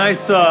 There's a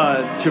nice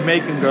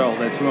Jamaican girl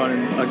that's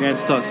running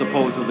against her,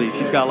 supposedly.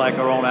 She's got like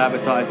her own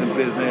advertising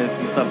business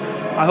and stuff.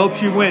 I hope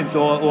she wins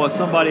or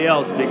somebody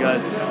else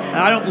because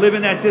I don't live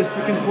in that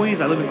district in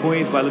Queens. I live in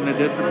Queens, but I live in a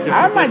different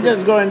I might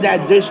just go in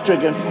that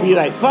district and be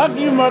like, fuck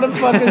you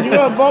motherfuckers, you're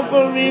going to vote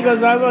for me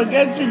because I'm going to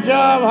get your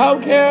job, I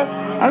don't care.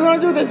 I'm going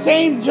to do the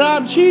same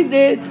job she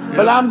did,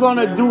 but I'm going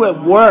to do it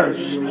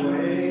worse.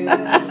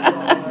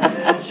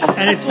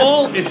 And it's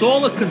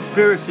all a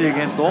conspiracy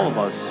against all of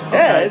us. Okay?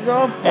 Yeah, it's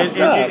all fucked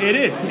up. It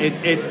is.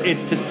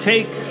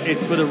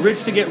 It's for the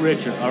rich to get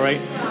richer. All right.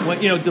 When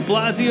De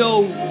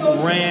Blasio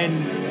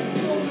ran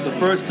the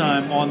first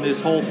time on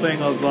this whole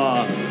thing of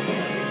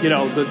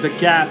the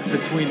gap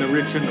between the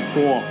rich and the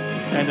poor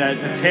and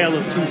a tale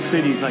of two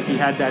cities, like he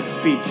had that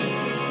speech.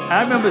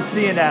 I remember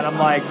seeing that. I'm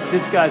like,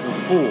 this guy's a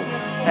fool.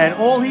 And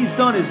all he's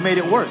done is made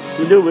it worse.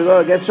 Dude, we're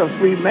going to get some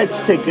free Mets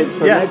tickets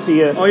for next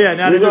year. Oh, yeah.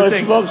 Now we're going to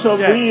smoke some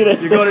weed.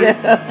 If you got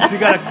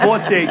a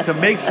court date, to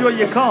make sure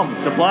you come.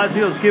 De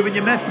Blasio's giving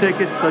you Mets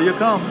tickets, so you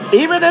come.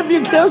 Even if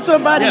you kill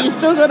somebody, you're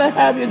still going to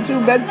have your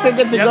 2 Mets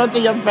tickets to go to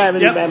your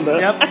family member.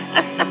 Yep.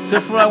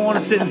 Just what I want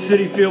to sit in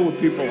City Field with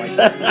people like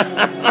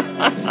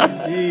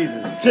that.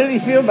 Jesus. City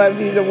Field might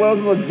be the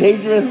world's most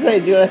dangerous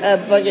place. You're going to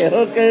have fucking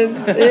hookers,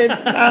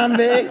 pimps,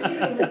 convicts.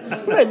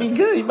 It might be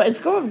good. You might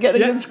get a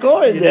good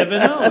score in there. You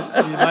never know.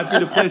 It might be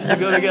the place to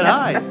go to get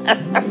high.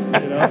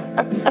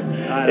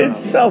 It's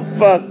so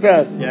fucked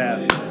up.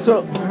 Yeah.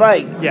 So,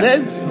 Mike,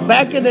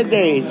 back in the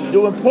days,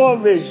 doing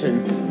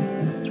prohibition.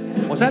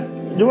 What's that?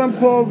 Doing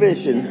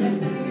prohibition.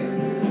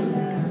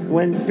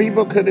 When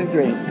people couldn't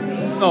drink.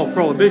 Oh,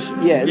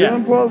 prohibition. Yeah,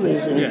 doing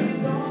prohibition. Yeah.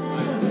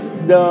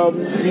 The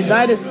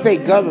United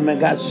States government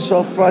got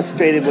so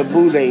frustrated with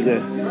bootlegger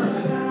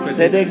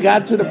that they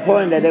got to the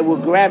point that they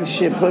would grab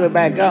shit, put it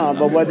back on.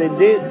 But what they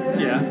did,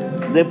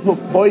 they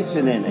put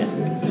poison in it.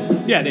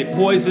 Yeah, they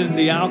poisoned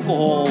the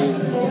alcohol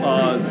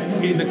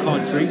in the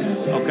country,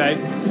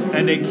 okay?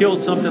 And they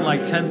killed something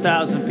like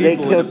 10,000 people. They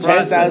killed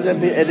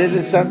 10,000 people, and this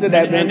is something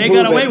that and they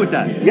got away with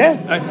that. Yeah,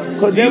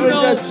 because they were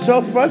just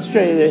so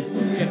frustrated.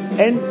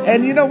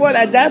 And you know what?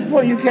 At that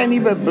point, you can't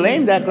even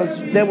blame that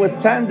because there was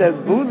time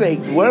that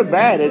bootlegs were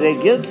bad and they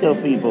did kill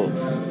people.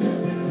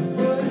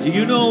 Do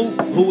you know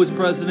who was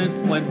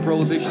president when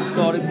Prohibition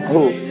started?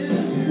 Who?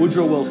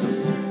 Woodrow Wilson.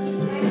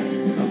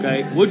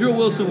 Okay? Woodrow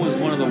Wilson was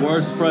one of the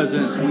worst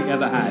presidents we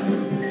ever had.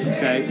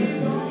 Okay?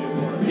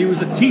 He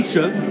was a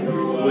teacher,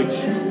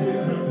 which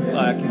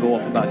I can go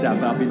off about that,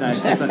 but I'll be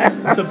nice.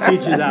 Some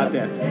teachers out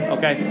there.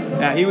 Okay?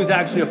 Now, he was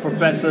actually a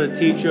professor, a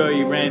teacher.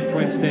 He ran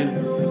Princeton.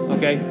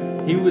 Okay?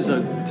 He was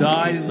a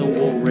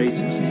dyed-in-the-wool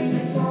racist.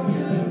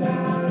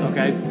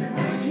 Okay?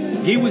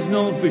 He was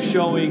known for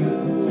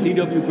showing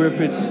D.W.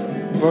 Griffith's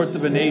Birth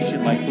of a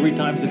Nation like 3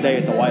 times a day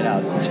at the White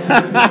House. Okay?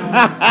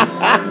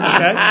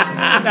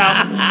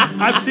 Now,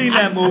 I've seen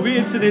that movie.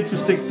 It's an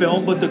interesting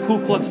film, but the Ku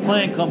Klux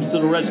Klan comes to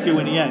the rescue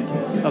in the end.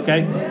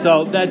 Okay?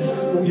 So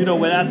that's,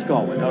 where that's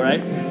going, all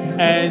right?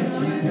 And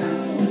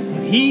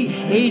he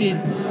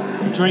hated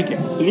drinking.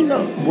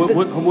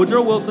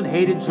 Woodrow Wilson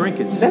hated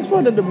drinking. That's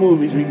one of the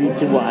movies we need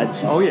to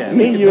watch. Oh, yeah.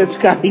 Me, you, and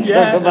Scotty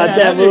talk about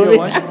that movie.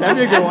 That'd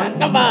be a good one.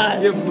 Come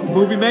on. Yeah,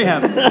 movie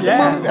Mayhem.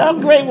 Yeah. How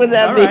great would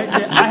that be? All right.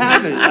 Yeah, I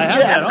have it.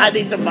 I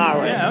need to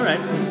borrow it. Yeah, all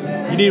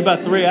right. You need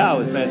about 3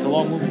 hours, man. It's a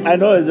long movie. I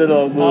know it's a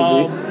long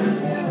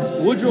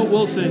movie. Woodrow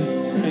Wilson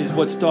is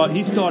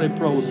he started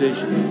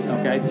Prohibition,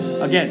 okay?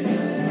 Again,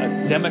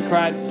 a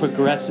Democrat,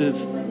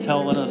 progressive,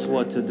 telling us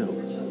what to do.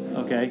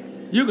 okay,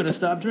 you're going to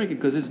stop drinking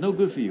because it's no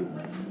good for you.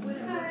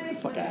 Get the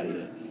fuck out of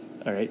here.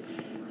 All right?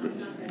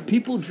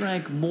 People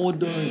drank more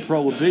during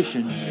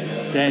Prohibition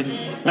than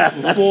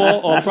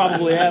before or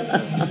probably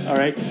after. All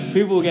right?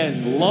 People were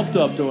getting lumped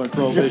up during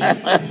Prohibition.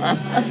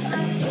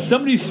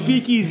 Some of these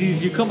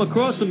speakeasies, you come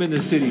across them in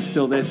the city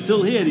still. They're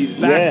still here, these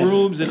back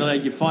rooms, and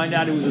like you find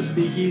out it was a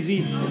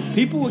speakeasy.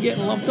 People were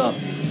getting lumped up.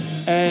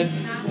 And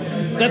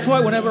that's why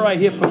whenever I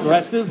hear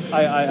progressive,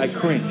 I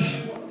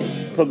cringe.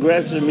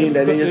 Progressive mean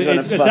that they're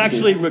just gonna It's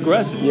actually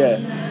regressive. Yeah.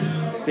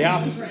 It's the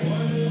opposite.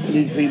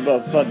 These people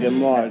are fucking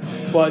marks.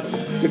 But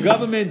the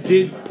government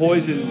did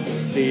poison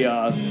the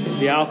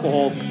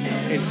alcohol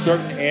in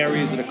certain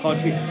areas of the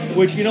country,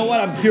 which, you know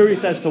what, I'm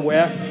curious as to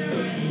where.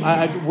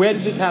 Where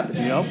did this happen,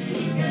 you know?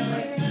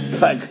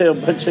 Like a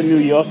bunch of New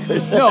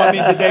Yorkers. No, I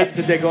mean,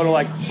 did they go to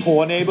like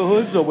poor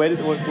neighborhoods, or what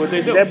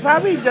they do? They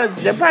probably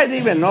didn't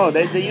even know.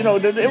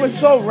 It was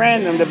so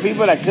random, the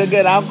people that could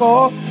get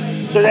alcohol.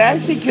 So they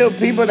actually killed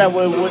people that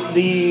were with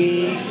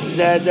the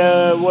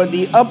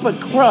upper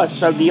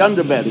crust of the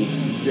underbelly.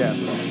 Yeah.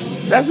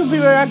 That's what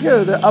people got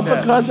killed, the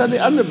upper crust of the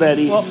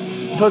underbelly. Well,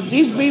 because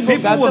these people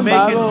got were the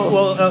making, bottle.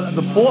 well,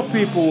 the poor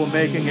people were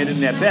making it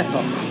in their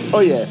bathtubs. Oh,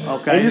 yeah.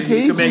 Okay, And you can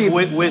easily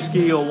make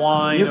whiskey or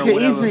wine. You or can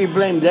whatever. easily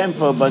blame them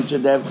for a bunch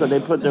of death because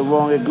they put the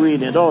wrong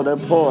ingredient. Oh, they're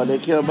poor, they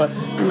kill. But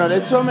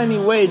there's so many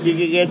ways you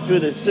can get through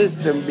the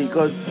system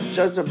because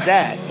just of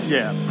that.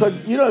 Yeah.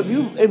 Because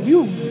if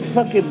you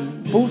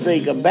fucking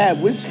bootleg a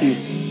bad whiskey,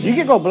 you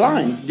can go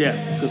blind.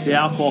 Yeah, because the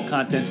alcohol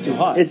content's too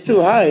high. It's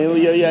too high.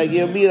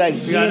 You'll be like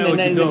You gotta know what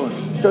you're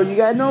doing. So you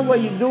gotta know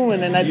what you're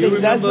doing, and I think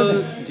that's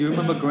what. Do you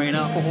remember grain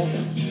alcohol?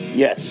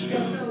 Yes.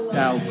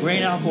 Now,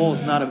 grain alcohol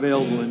is not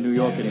available in New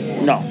York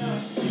anymore. No.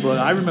 But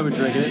I remember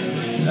drinking it.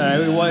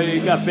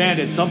 It got banned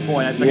at some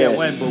point. I forget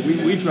when, but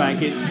we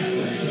drank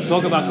it.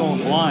 Talk about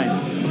going blind.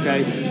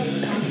 Okay.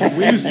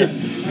 We used to.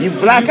 You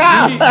black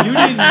out. You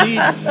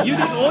didn't need.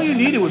 All you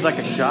needed was like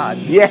a shot.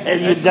 Yeah,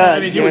 you're done. I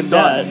mean, you were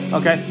done.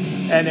 Okay.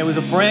 And there was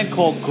a brand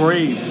called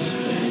Graves.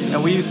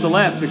 And we used to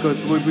laugh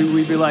because we'd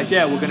be like,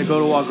 yeah, we're going to go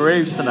to our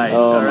graves tonight.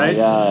 Oh, all right?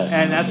 my God.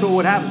 And that's what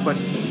would happen. But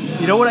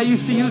you know what I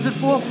used to use it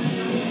for?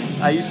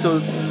 I used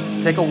to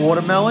take a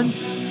watermelon,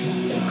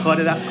 cut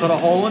a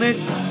hole in it,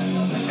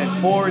 and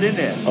pour it in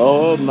there.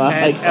 Oh,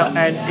 my God.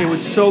 And it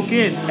would soak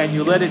in, and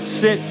you let it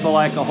sit for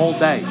like a whole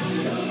day.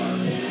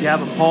 You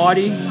have a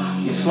party,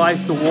 you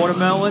slice the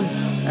watermelon,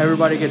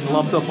 everybody gets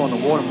lumped up on the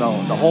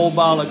watermelon. The whole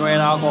bottle of grain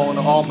alcohol, and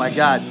oh, my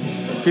God.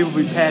 People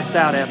be passed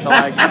out after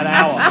like an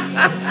hour.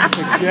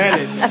 Forget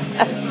it.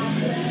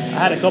 I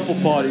had a couple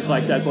parties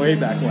like that way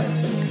back when.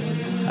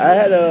 I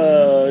had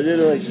a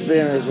little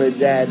experience with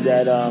Dad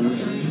that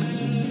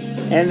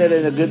ended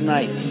in a good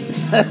night.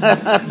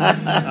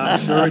 I'm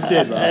sure it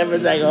did, bro. I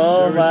was like,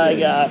 oh sure my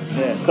God.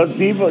 Because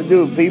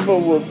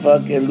people will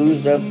fucking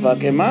lose their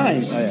fucking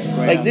mind. Oh, yeah,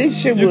 like this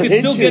shit you will can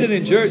hit still you. get it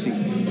in Jersey.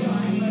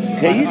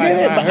 Can you get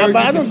it? But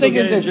I don't think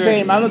it's the Jersey.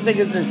 same. I don't think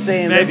it's the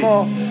same. Maybe.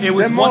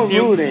 They're more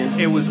rooting.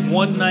 It was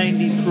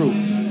 190 proof.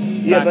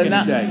 Yeah, back but in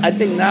now the day. I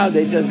think now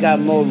they just got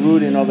more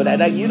rooting over that.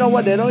 Like, you know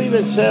what? They don't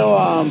even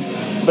sell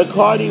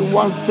Bacardi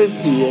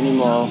 150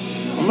 anymore.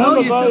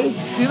 Remember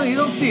Bacardi? You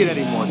don't see it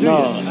anymore, do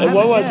No. you? And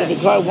what was it?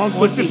 Bacardi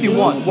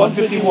 151.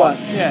 151.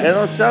 Yeah. They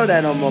don't sell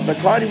that no more.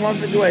 Bacardi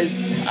 151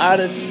 is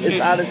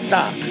out of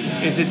stock.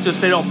 Is it just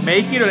they don't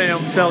make it or they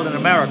don't sell it in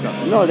America?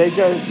 No, they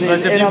just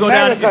Like if in you go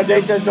down- America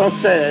they just don't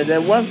sell it.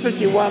 The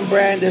 151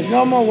 brand, there's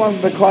no more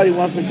Bacardi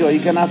 151. You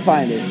cannot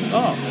find it.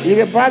 Oh. You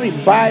can probably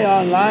buy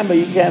online, but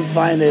you can't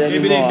find it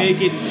anymore. Maybe they make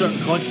it in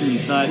certain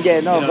countries, not. Yeah,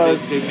 no, but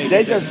make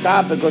they it just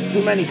stopped because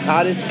too many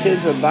college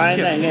kids were buying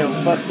that and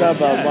getting fucked up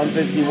at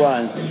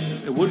 151.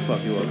 It would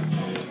fuck you up.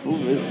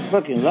 It's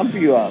fucking lump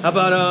you up. How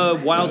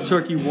about Wild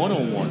Turkey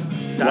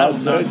 101?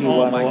 Wild Turkey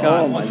 101. Oh my God!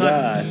 Oh my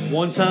God.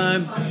 One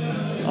time.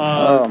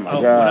 Oh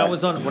my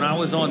God! When I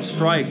was on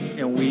strike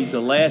and the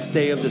last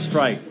day of the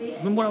strike.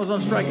 Remember when I was on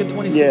strike in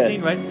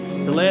 2016, right?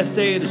 The last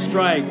day of the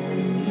strike,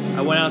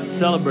 I went out to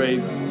celebrate,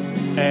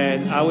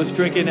 and I was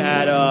drinking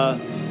at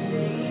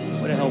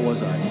where the hell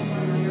was I?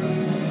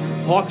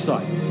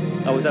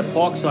 Parkside. I was at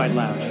Parkside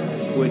Lounge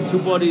with two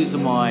buddies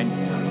of mine.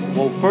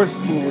 Well,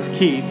 first it was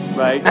Keith,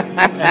 right?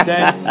 And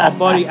then my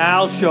buddy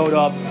Al showed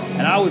up,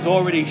 and I was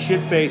already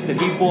shit-faced, and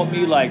he bought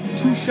me like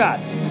 2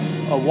 shots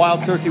of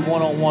Wild Turkey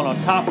 101 on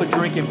top of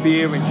drinking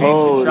beer and Jameson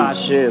Holy shots.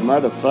 shit,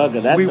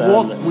 motherfucker! That's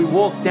We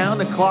walked down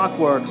the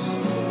Clockworks,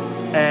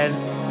 and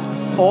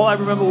all I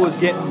remember was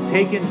getting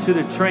taken to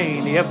the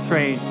train, the F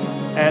train,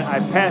 and I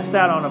passed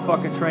out on the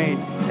fucking train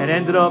and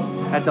ended up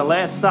at the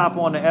last stop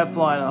on the F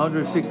line,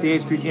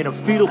 168th Street, in a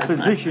fetal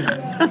position.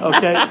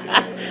 Okay.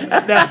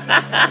 Now,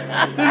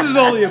 this is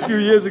only a few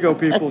years ago,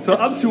 people, so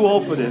I'm too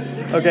old for this.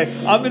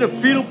 Okay, I'm in a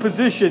fetal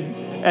position,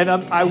 and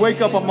I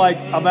wake up. I'm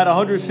at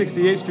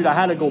 168th Street. I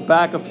had to go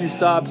back a few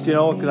stops,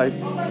 because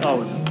it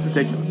was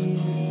ridiculous. It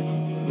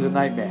was a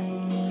nightmare.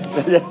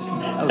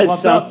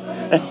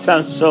 That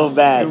sounds so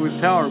bad. It was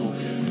terrible.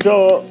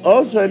 So,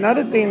 also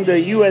another thing the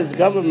U.S.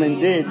 government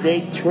did,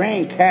 they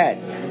trained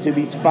cats to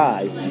be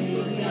spies.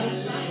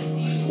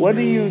 What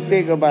do you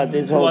think about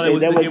this whole Well,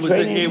 thing? it was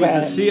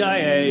the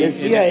CIA, The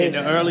CIA. In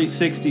the early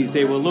 60s.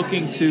 They were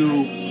looking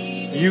to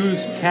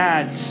use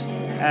cats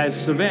as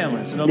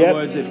surveillance. In other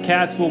words, if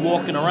cats were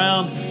walking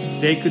around,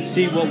 they could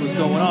see what was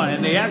going on.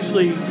 And they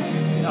actually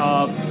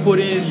put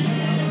in,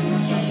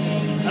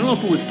 I don't know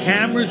if it was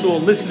cameras or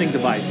listening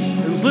devices.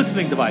 It was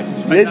listening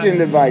devices, right? Listening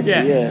devices,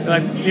 yeah.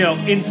 Like,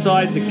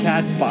 inside the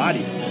cat's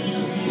body.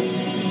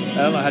 I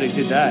don't know how they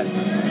did that.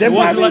 It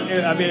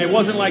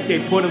wasn't like they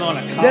put it on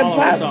a collar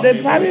or something.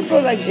 They probably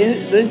put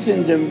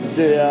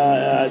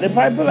they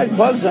probably put like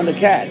bugs on the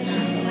cats.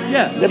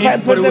 Yeah, they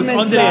probably put them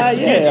inside.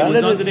 It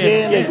was under the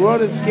skin. They grow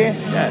the skin.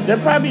 Yeah. They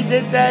probably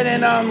did that,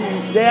 and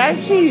they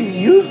actually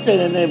used it,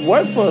 and it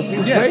worked for a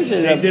few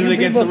places. They did it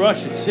against the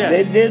Russians. Yeah,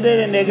 they did it,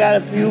 and they got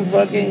a few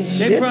fucking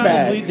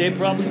shitbags. They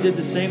probably did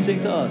the same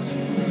thing to us.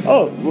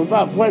 Oh,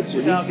 without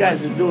question, these guys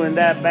were doing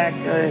that back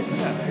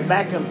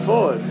and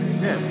forth.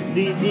 Yeah.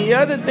 The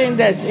other thing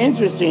that's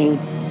interesting.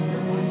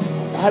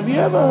 Have you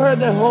ever heard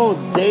the whole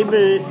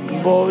David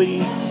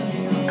Bowie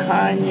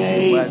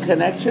Kanye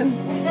connection?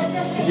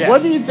 Yeah.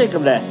 What do you think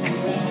of that?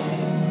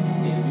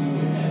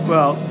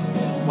 Well,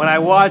 when I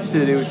watched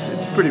it,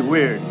 it's pretty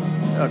weird.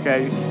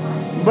 Okay.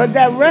 But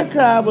that record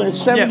album in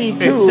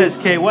 '72, it says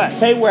K West.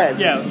 K West.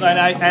 Yeah,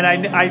 and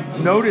I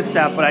noticed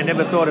that, but I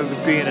never thought of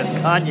it being as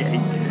Kanye.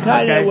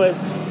 Kanye was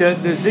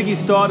the Ziggy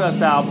Stardust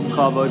album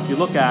cover. If you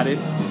look at it,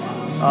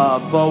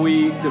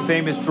 Bowie, the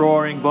famous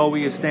drawing,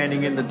 Bowie is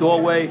standing in the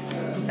doorway,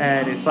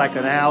 and it's like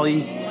an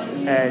alley,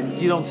 and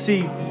you don't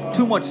see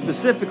too much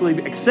specifically,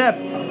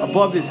 except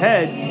above his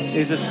head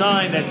is a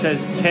sign that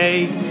says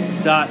K.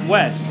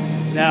 West.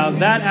 Now,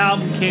 that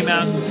album came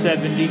out in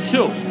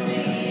 '72.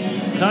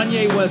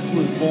 Kanye West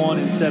was born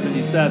in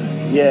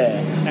 '77. Yeah.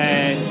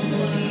 And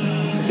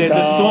there's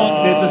a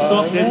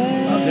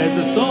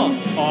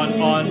song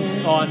on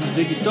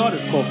Ziggy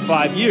Stardust called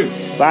 5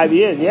 Years. 5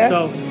 years, yeah.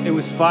 So it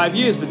was 5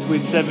 years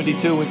between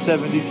 '72 and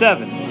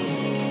 '77.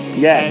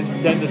 Yes.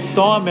 And then the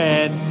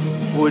Starman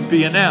would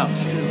be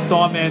announced. And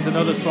Starman's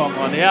another song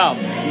on the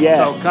album. Yeah.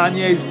 So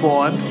Kanye's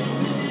born,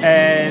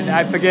 and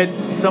I forget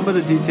some of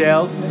the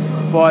details,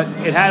 but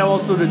it had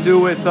also to do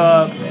with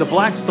the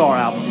Black Star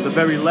album, the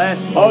very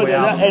last Bowie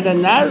album. And the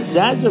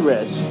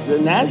Nazareth. The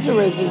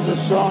Nazareth is a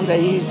song that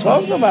he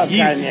talks about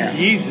Kanye.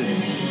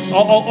 Jesus.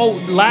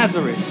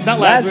 Lazarus. Not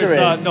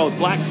Lazarus. No,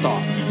 Black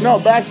Star. No,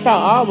 Black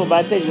Star album,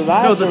 I think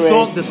Lazarus.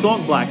 No, the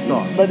song Black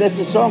Star. But there's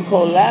a song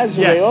called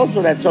Lazarus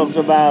also that talks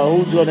about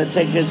who's going to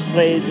take his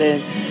place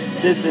and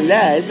this and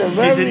that. It's a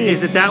very...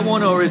 Is it that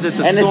one or is it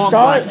the and song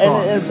Black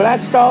Star? And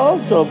Black Star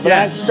also.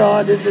 Black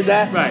Star, this and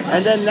that. Right.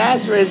 And then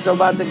Nazareth is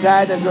about the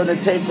guy that's going to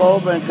take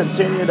over and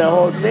continue the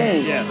whole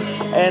thing. Yeah.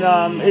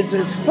 And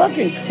it's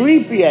fucking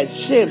creepy as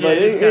shit. Yeah, but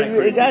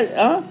it got,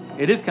 huh?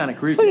 It is kind of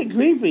creepy. It's fucking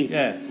creepy.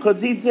 Yeah.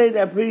 Because he'd say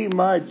that pretty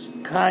much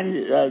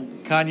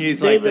Kanye's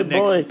David like the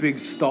Bowie. next big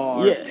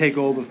star take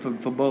over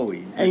for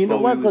Bowie. And you know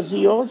what? Because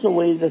he also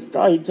was a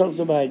star. He talks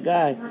about a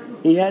guy.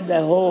 He had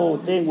that whole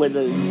thing where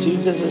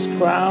Jesus is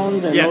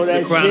crowned and all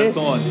that the crown shit. of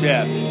thorns,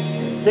 yeah.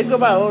 Think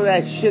about all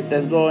that shit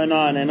that's going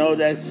on and all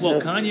that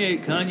Well, stuff. Kanye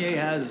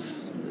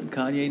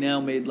now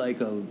made like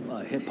a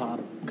hip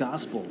hop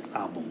gospel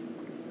album.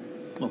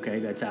 Okay,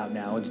 that's out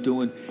now. It's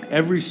doing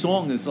every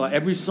song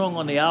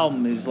on the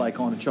album is like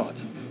on the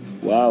charts.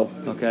 Wow.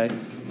 Okay,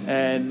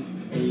 and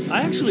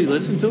I actually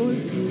listened to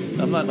it.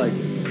 I'm not like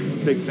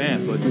a big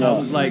fan, but I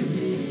was like,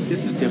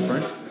 this is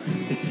different.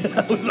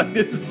 I was like,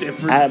 this is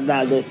different. I have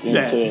not listened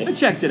to it. I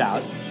checked it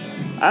out.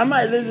 I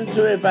might listen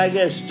to it if I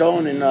get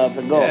stoned enough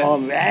and go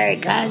home. Hey,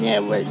 Kanye,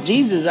 with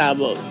Jesus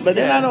album. But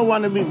then I don't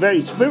want to be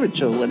very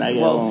spiritual when I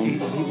get home.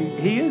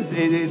 He is.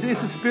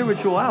 It's a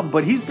spiritual album,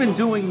 but he's been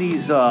doing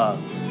these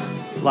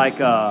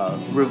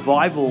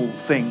revival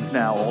things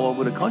now all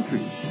over the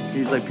country.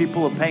 He's like,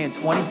 people are paying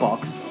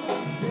 $20,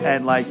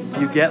 and like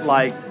you get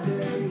like,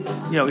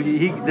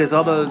 there's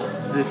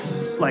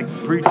this like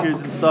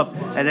preachers and stuff,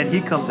 and then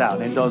he comes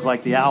out and does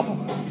like the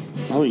album.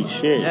 Holy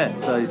shit! Yeah,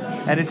 so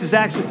this is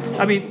actually,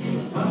 I mean,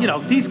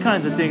 these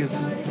kinds of things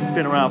have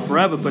been around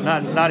forever, but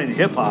not in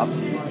hip hop.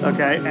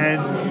 Okay,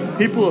 and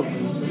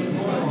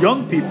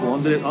young people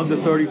under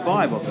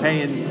 35 are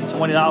paying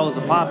 $20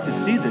 a pop to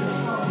see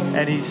this,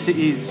 and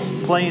he's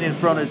playing in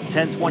front of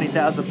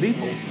 10,000-20,000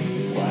 people.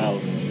 Wow,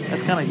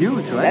 that's kind of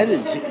huge, right?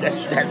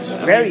 That's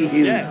very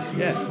huge.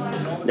 Yeah.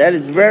 That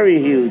is very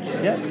huge.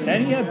 Yeah,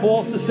 and he had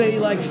balls to say he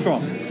likes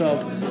Trump. So,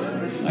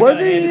 what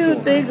do you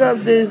think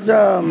of this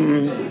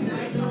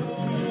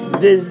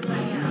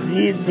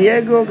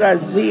Diego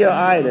Garcia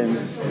Island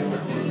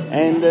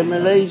and the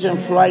Malaysian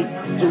Flight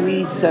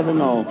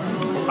 370?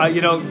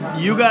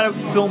 You got to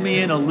fill me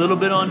in a little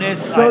bit on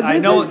this. I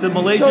know the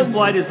Malaysian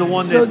flight is the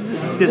one that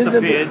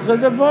disappeared. So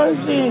the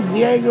first thing,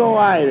 Diego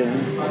Island,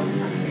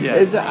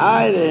 is an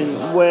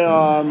island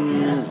where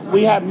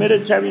we have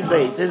military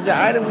base. It's the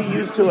island we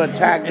used to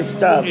attack and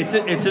stuff. It's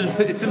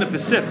in the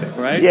Pacific,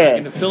 right? Yeah. Like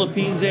in the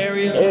Philippines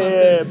area or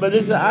something? But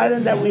it's an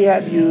island that we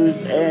have used,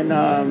 and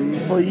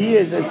for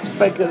years there's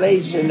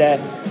speculation that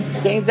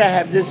things that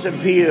have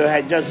disappeared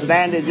had just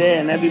landed there,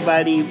 and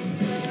everybody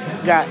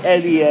got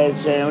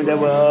alias and they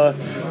were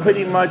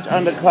pretty much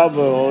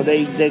undercover, or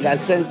they got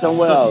sent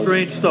somewhere So else.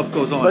 strange stuff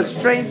goes on. But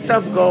strange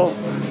stuff go.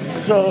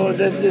 So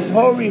this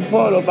whole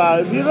report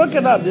about, if you look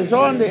it up, it's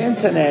on the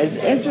internet. It's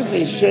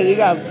interesting shit. You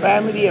got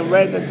family and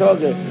Red are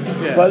talking.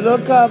 Yeah. But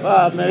look up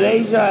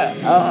Malaysia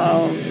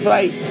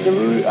flight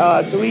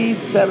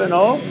 370.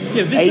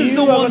 Yeah, this is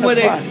the one where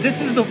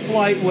this is the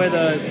flight where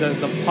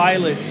the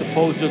pilot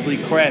supposedly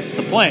crashed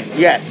the plane.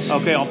 Yes.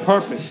 Okay, on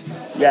purpose.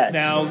 Yes.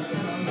 Now,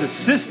 the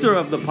sister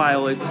of the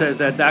pilot says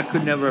that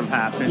could never have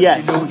happened.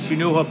 Yes. She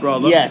knew her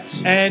brother.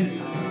 Yes.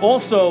 And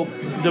also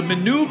the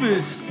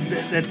maneuvers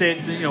that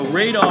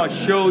radar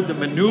showed the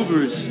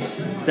maneuvers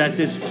that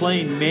this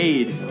plane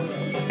made.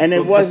 And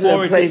it wasn't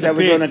before a place that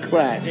was disappeared. going to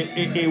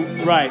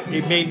crash. Right.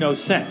 It made no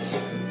sense.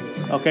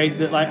 Okay,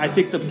 I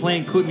think the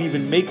plane couldn't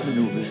even make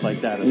maneuvers like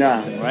that or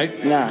something,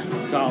 right? Nah.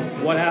 So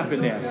what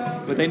happened there?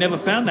 But they never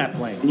found that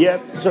plane.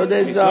 Yep. So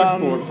They there's searched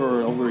for it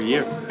for over a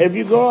year. if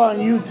you go on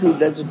YouTube,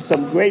 there's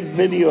some great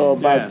video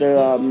about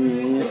the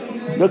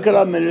look it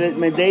up,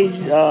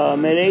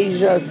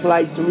 Malaysia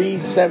Flight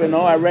 370.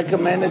 I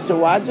recommend it to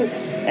watch it,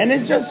 and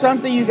it's just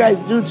something you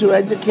guys do to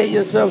educate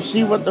yourself,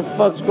 see what the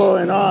fuck's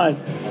going on.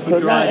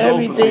 Because your not eyes open.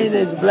 everything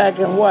is black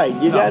and white.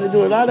 You got to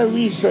do a lot of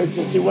research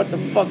to see what the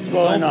fuck's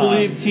going Don't on.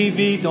 believe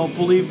TV. Don't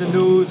believe the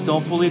news.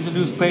 Don't believe the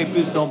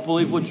newspapers. Don't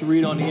believe what you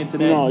read on the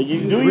internet. No,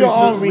 you do your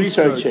own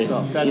researching,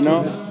 stuff. That's you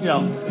know?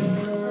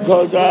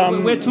 what this-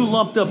 Because we're two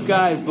lumped up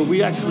guys, but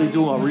we actually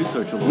do our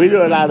research a little. we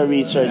do a lot of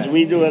research.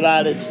 We do a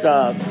lot of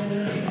stuff.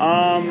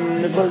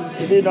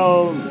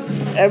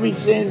 Because ever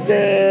since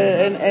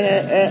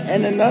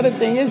and another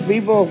thing is,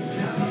 people,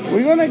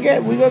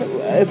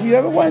 if you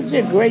ever want to see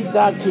a great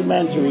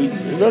documentary,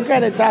 look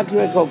at a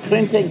documentary called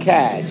Clinton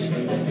Cash.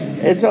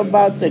 It's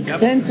about the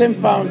Clinton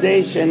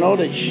Foundation, all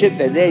the shit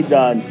that they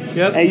done.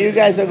 Yep. And you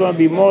guys are going to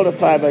be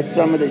mortified by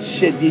some of the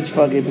shit these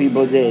fucking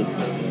people did.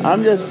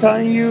 I'm just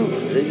telling you,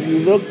 you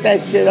look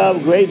that shit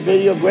up. Great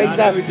video, great Not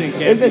everything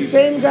can It's the be-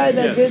 same guy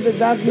that Yeah. did the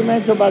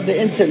documentary about the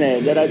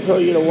internet that I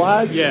told you to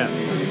watch. Yeah,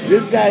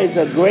 This guy is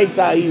a great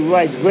he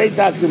writes great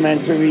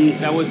documentary.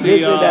 that was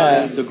This and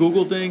that. the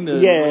Google thing.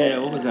 Yeah.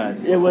 What was that?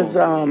 It was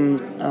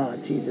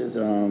Jesus.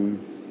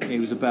 It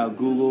was about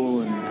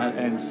Google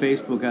and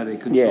Facebook, how they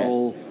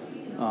control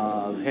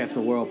half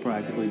the world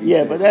practically. These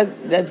Yeah, days.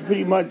 but that's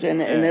pretty much,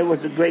 and it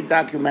was a great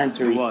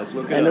documentary. It was.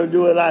 Look it and up. they'll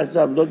do a lot of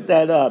stuff. Look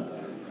that up.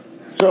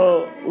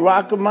 So,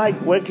 Rocker Mike,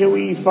 where can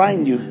we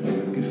find you?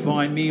 You can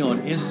find me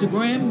on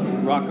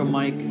Instagram,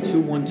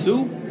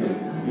 RockerMike212.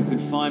 You can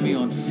find me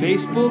on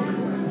Facebook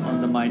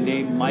under my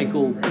name,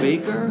 Michael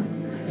Baker.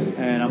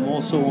 And I'm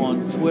also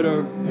on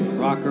Twitter,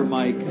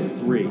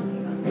 RockerMike3.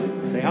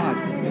 Say hi.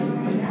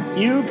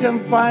 You can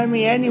find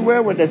me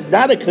anywhere where there's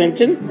not a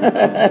Clinton,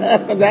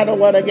 because I don't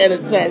want to get Don't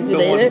want to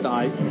assassinated.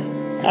 die.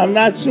 I'm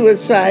not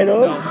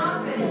suicidal. No.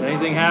 If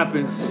anything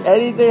happens,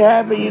 Anything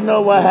happen, you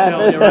know what I'm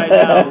telling happened. you right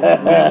now, we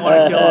don't want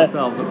to kill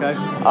ourselves, okay?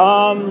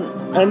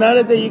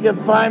 Another thing, you can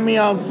find me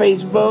on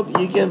Facebook.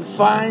 You can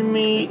find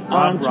me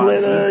on Rob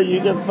Twitter. You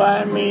can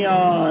find me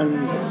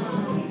on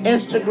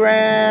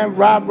Instagram,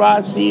 Rob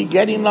Rossi,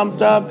 Getting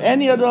Lumped Up.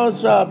 Any of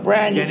those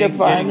brands, you can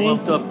find me.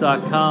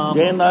 GettingLumpedUp.com.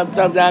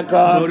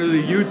 GettingLumpedUp.com. Go to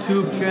the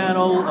YouTube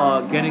channel,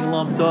 Getting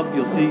Lumped Up.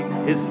 You'll see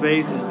his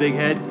face, his big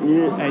head,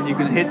 and you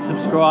can hit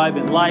subscribe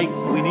and like.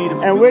 We need a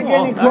And we're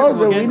getting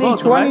closer. We need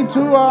 22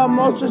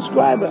 more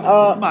subscribers.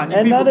 Come on, you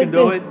people another can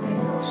do thing.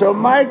 it. So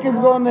Mike is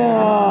going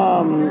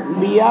to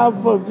be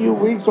out for a few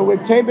weeks. So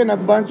we're taping a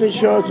bunch of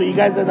shows, so you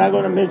guys are not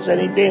going to miss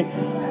anything.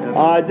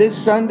 This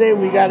Sunday,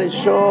 we got a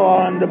show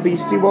on the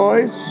Beastie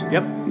Boys.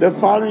 Yep. The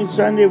following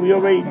Sunday, we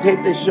already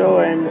taped the show.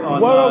 And On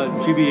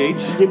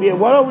GBH.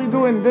 what are we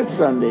doing this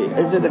Sunday?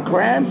 Is it the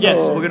Cramps? Yes,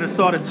 or? we're going to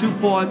start a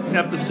 2-part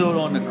episode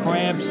on the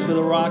Cramps for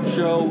the Rock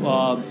Show.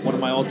 One of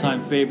my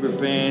all-time favorite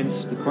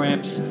bands, the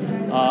Cramps.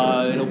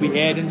 It'll be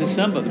aired in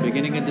December, the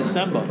beginning of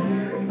December.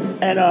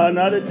 And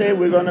another thing,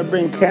 we're going to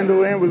bring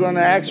Kendall in. We're going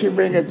to actually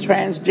bring a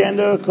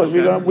transgender because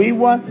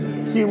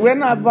we're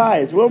not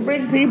biased. We'll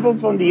bring people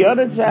from the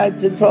other side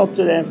to talk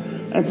to them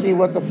and see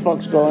what the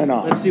fuck's going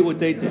on. Let's see what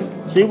they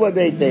think. See what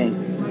they think.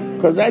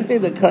 Because I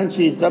think the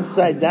country is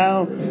upside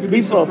down. You'd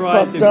be People are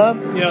surprised fucked up.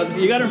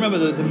 You got to remember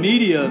the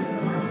media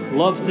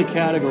loves to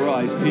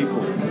categorize people,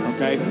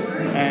 okay?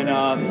 And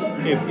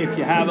if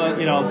you have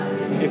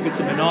if it's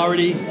a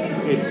minority,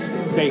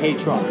 they hate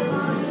Trump,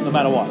 no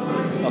matter what.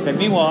 Okay.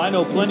 Meanwhile, I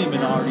know plenty of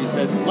minorities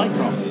that like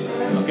Trump.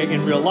 Okay,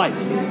 in real life,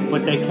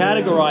 but they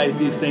categorize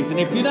these things, and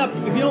if you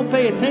don't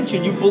pay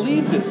attention, you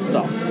believe this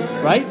stuff,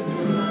 right?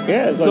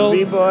 Yeah, because So-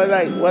 people are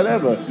like,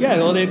 whatever. Yeah,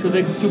 well, because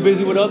they're too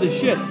busy with other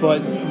shit.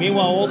 But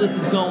meanwhile, all this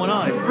is going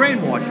on. It's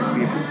brainwashing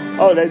people.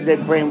 Oh, they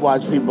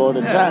brainwash people all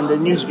the Yeah. time. The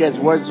news gets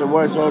worse and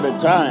worse all the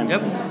time.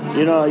 Yep.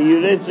 You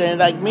listen,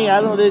 like me,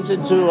 I don't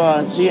listen to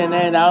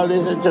CNN. I don't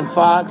listen to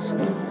Fox.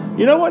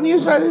 You know what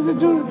news I listen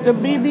to? The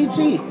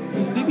BBC.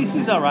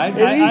 BBC's all right.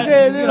 At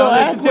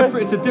least they're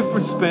it's a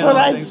different spin But on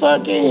I things.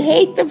 fucking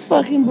hate the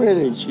fucking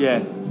British. Yeah.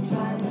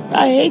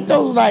 I hate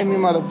those limey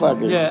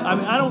motherfuckers. Yeah, I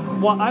mean, I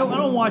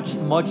don't watch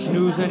much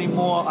news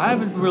anymore. I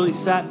haven't really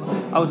sat.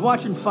 I was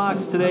watching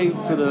Fox today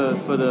for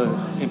the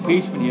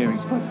impeachment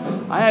hearings, but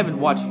I haven't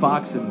watched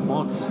Fox in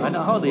months. I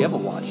hardly ever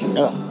watch.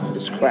 Ugh,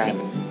 it's crap.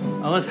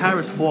 Unless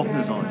Harris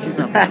Faulkner's on. She's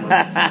not.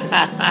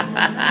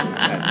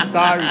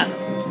 Sorry.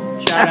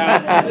 Shout out.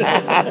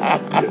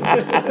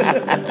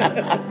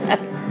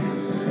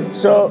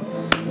 So,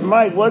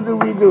 Mike, what do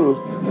we do?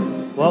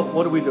 Well,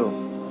 what do?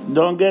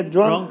 Don't get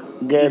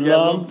drunk, get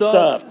lumped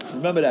up.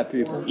 Remember that,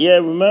 people. Yeah,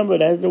 remember,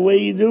 that's the way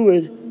you do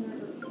it.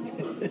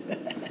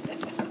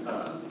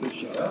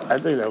 I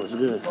think that was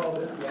good.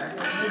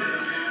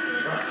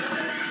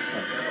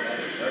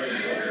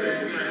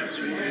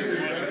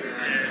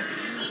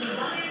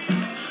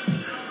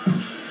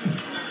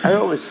 I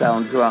always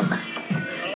sound drunk.